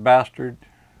 Cold Bastard.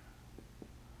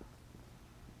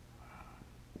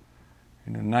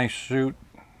 And nice suit.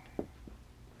 A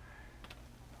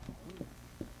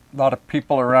lot of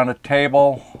people around a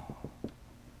table.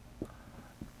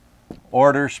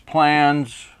 Orders,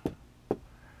 plans,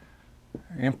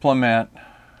 implement.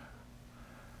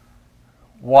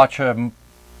 Watch a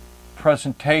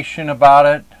presentation about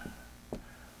it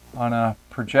on a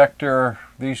projector.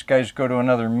 These guys go to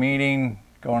another meeting,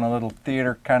 go in a little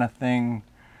theater kind of thing.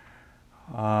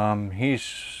 He's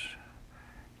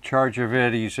in charge of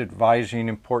it. He's advising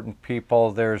important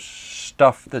people. There's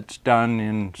stuff that's done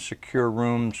in secure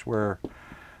rooms where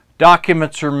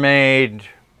documents are made,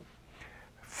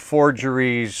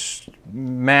 forgeries,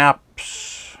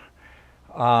 maps.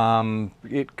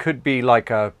 It could be like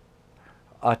a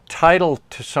title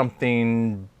to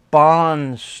something,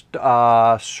 bonds,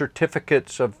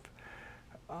 certificates of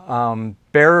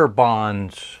bearer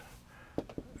bonds.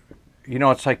 You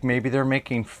know, it's like maybe they're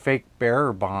making fake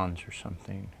bearer bonds or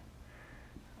something.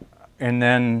 And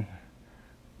then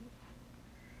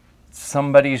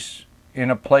somebody's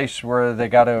in a place where they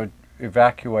got to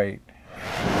evacuate.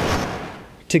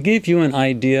 To give you an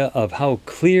idea of how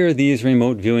clear these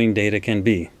remote viewing data can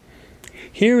be,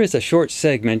 here is a short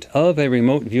segment of a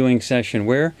remote viewing session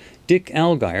where Dick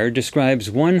Allgaier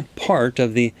describes one part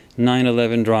of the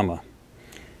 9/11 drama.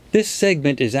 This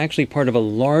segment is actually part of a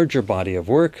larger body of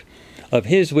work of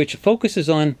his which focuses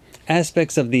on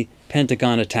aspects of the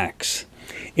Pentagon attacks.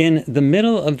 In the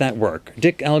middle of that work,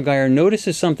 Dick Allgaier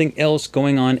notices something else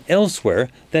going on elsewhere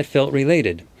that felt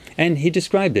related, and he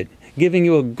described it, giving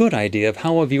you a good idea of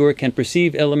how a viewer can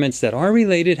perceive elements that are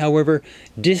related, however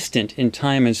distant in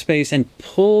time and space, and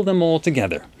pull them all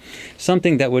together,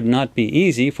 something that would not be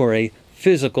easy for a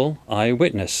physical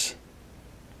eyewitness.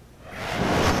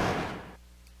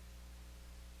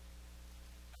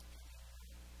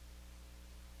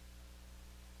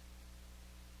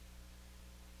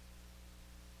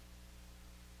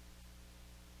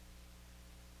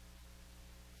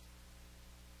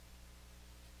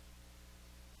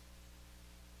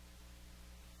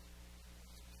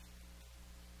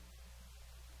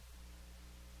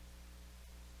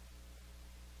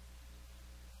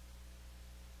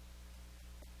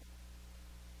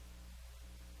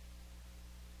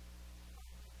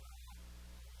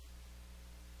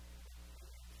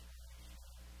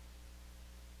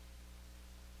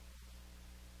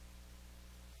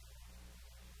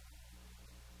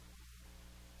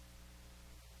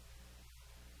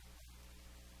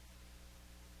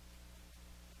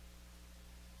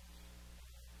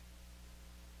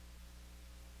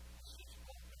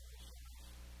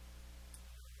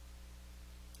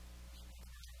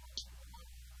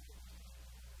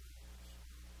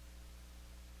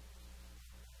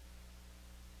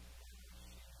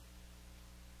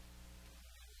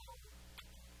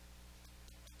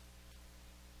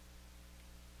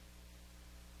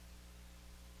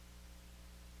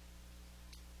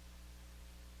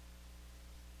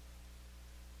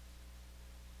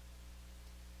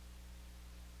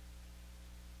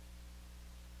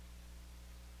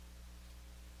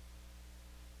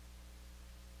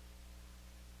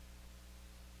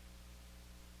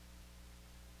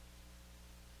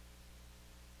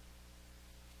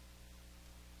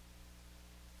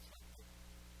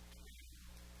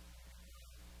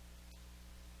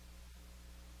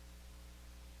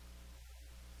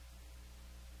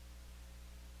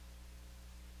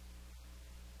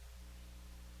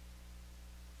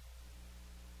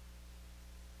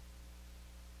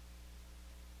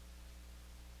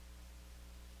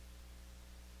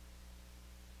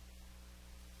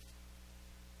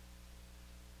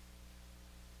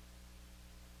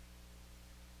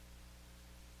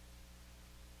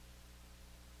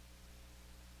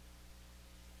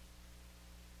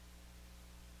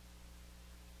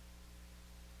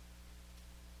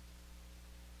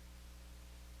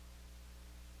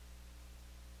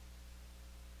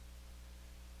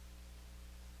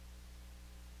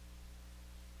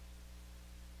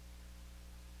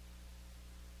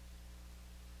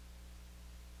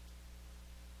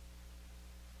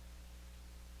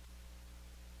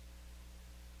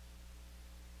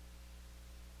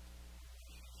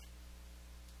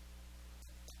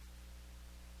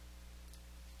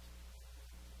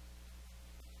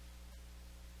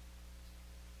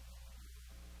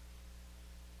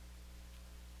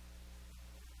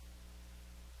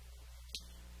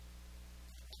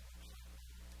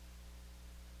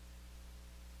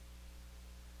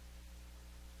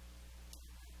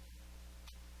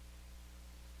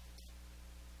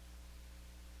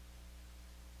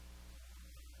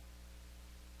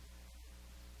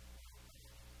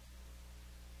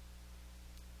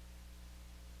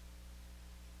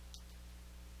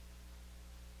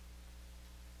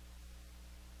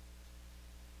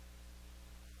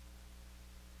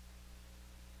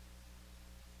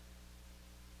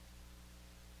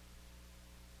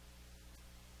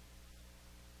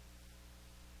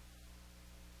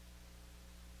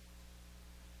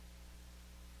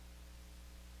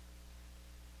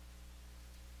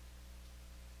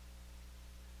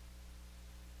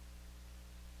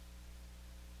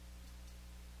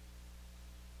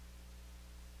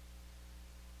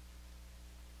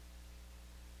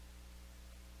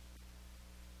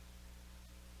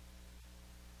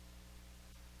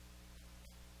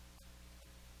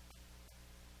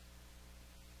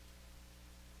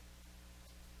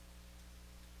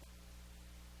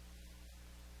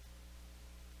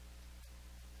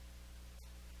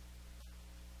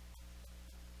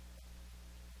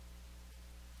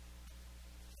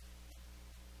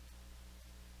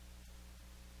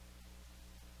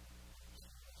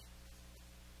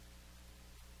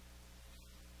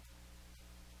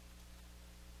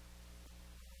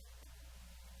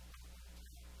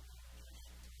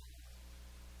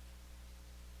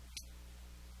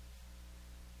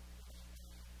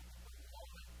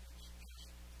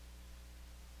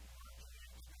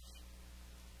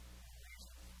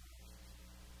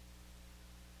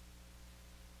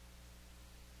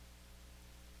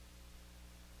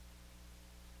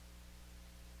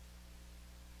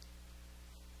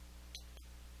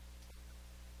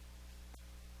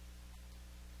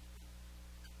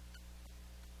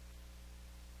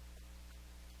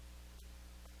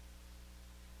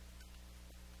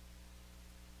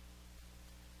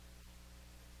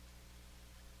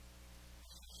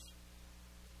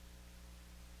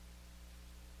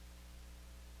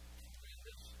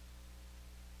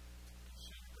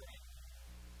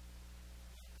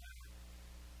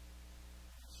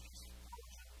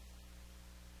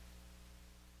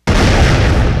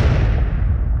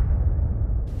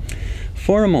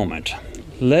 For a moment,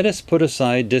 let us put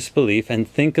aside disbelief and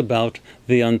think about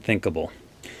the unthinkable.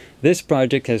 This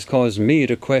project has caused me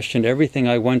to question everything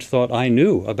I once thought I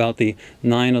knew about the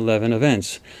 9/11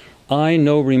 events. I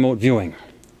know remote viewing,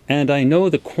 and I know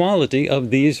the quality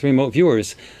of these remote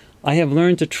viewers. I have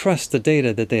learned to trust the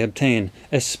data that they obtain,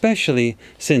 especially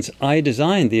since I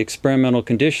designed the experimental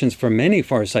conditions for many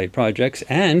Farsight projects,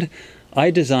 and I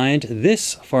designed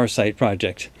this Farsight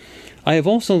project. I have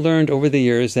also learned over the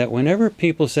years that whenever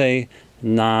people say,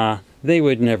 "Nah, they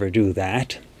would never do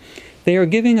that," they are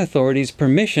giving authorities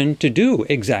permission to do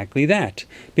exactly that,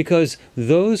 because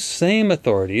those same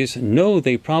authorities know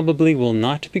they probably will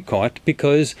not be caught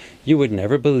because you would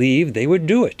never believe they would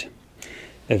do it.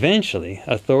 Eventually,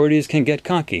 authorities can get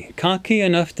cocky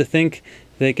enough to think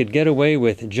they could get away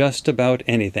with just about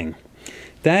anything.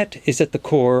 That is at the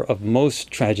core of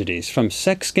most tragedies, from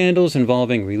sex scandals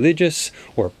involving religious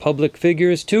or public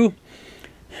figures to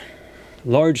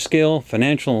large-scale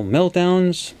financial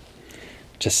meltdowns,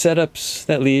 to setups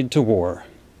that lead to war.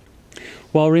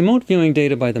 While remote viewing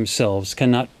data by themselves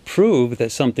cannot prove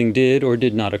that something did or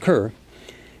did not occur,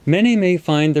 many may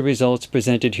find the results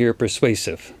presented here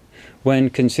persuasive, when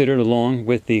considered along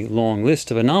with the long list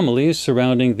of anomalies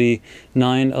surrounding the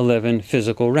 9/11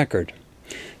 physical record.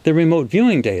 The remote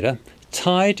viewing data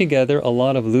tie together a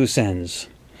lot of loose ends.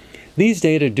 These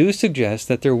data do suggest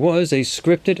that there was a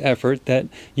scripted effort that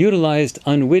utilized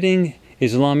unwitting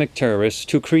Islamic terrorists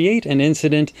to create an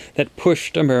incident that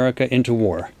pushed America into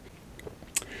war.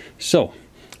 So,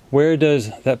 where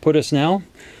does that put us now?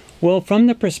 Well, from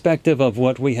the perspective of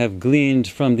what we have gleaned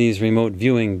from these remote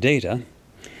viewing data,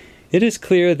 it is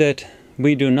clear that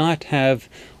we do not have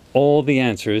all the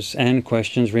answers and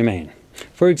questions remain.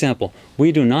 For example,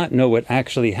 we do not know what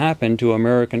actually happened to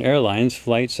American Airlines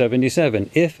Flight 77,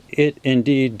 if it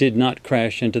indeed did not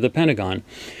crash into the Pentagon.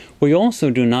 We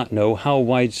also do not know how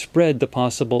widespread the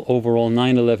possible overall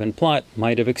 9/11 plot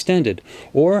might have extended,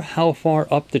 or how far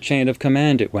up the chain of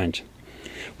command it went.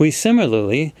 We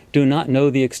similarly do not know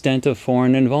the extent of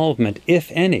foreign involvement,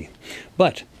 if any,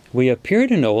 but we appear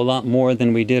to know a lot more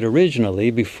than we did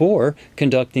originally before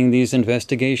conducting these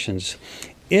investigations.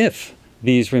 If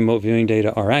these remote viewing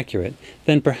data are accurate,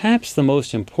 then perhaps the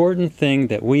most important thing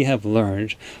that we have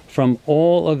learned from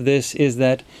all of this is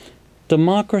that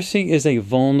democracy is a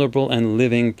vulnerable and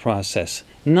living process,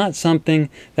 not something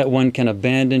that one can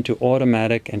abandon to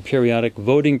automatic and periodic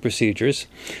voting procedures.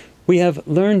 We have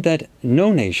learned that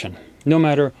no nation, no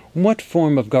matter what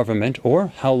form of government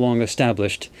or how long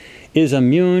established, is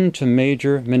immune to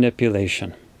major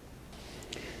manipulation.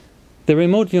 The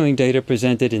remote viewing data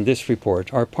presented in this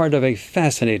report are part of a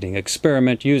fascinating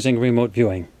experiment using remote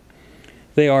viewing.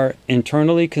 They are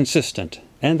internally consistent,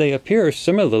 and they appear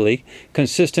similarly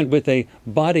consistent with a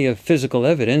body of physical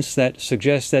evidence that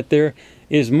suggests that there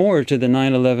is more to the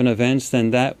 9/11 events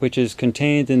than that which is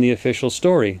contained in the official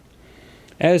story.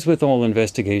 As with all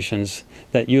investigations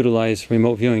that utilize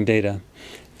remote viewing data,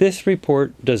 this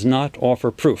report does not offer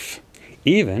proof,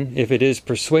 even if it is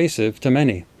persuasive to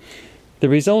many. The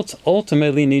results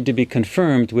ultimately need to be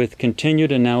confirmed with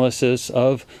continued analysis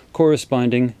of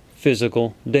corresponding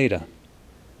physical data.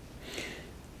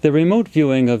 The remote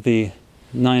viewing of the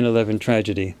 9/11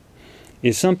 tragedy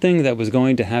is something that was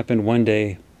going to happen one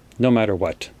day, no matter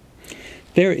what.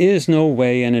 There is no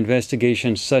way an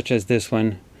investigation such as this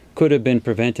one could have been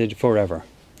prevented forever.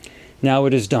 Now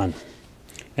it is done,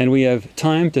 and we have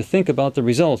time to think about the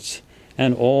results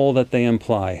and all that they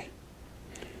imply.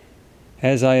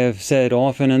 As I have said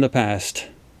often in the past,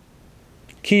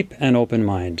 keep an open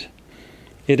mind.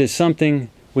 It is something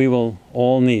we will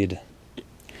all need.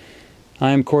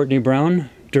 I am Courtney Brown,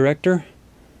 Director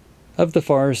of the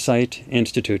Farsight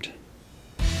Institute.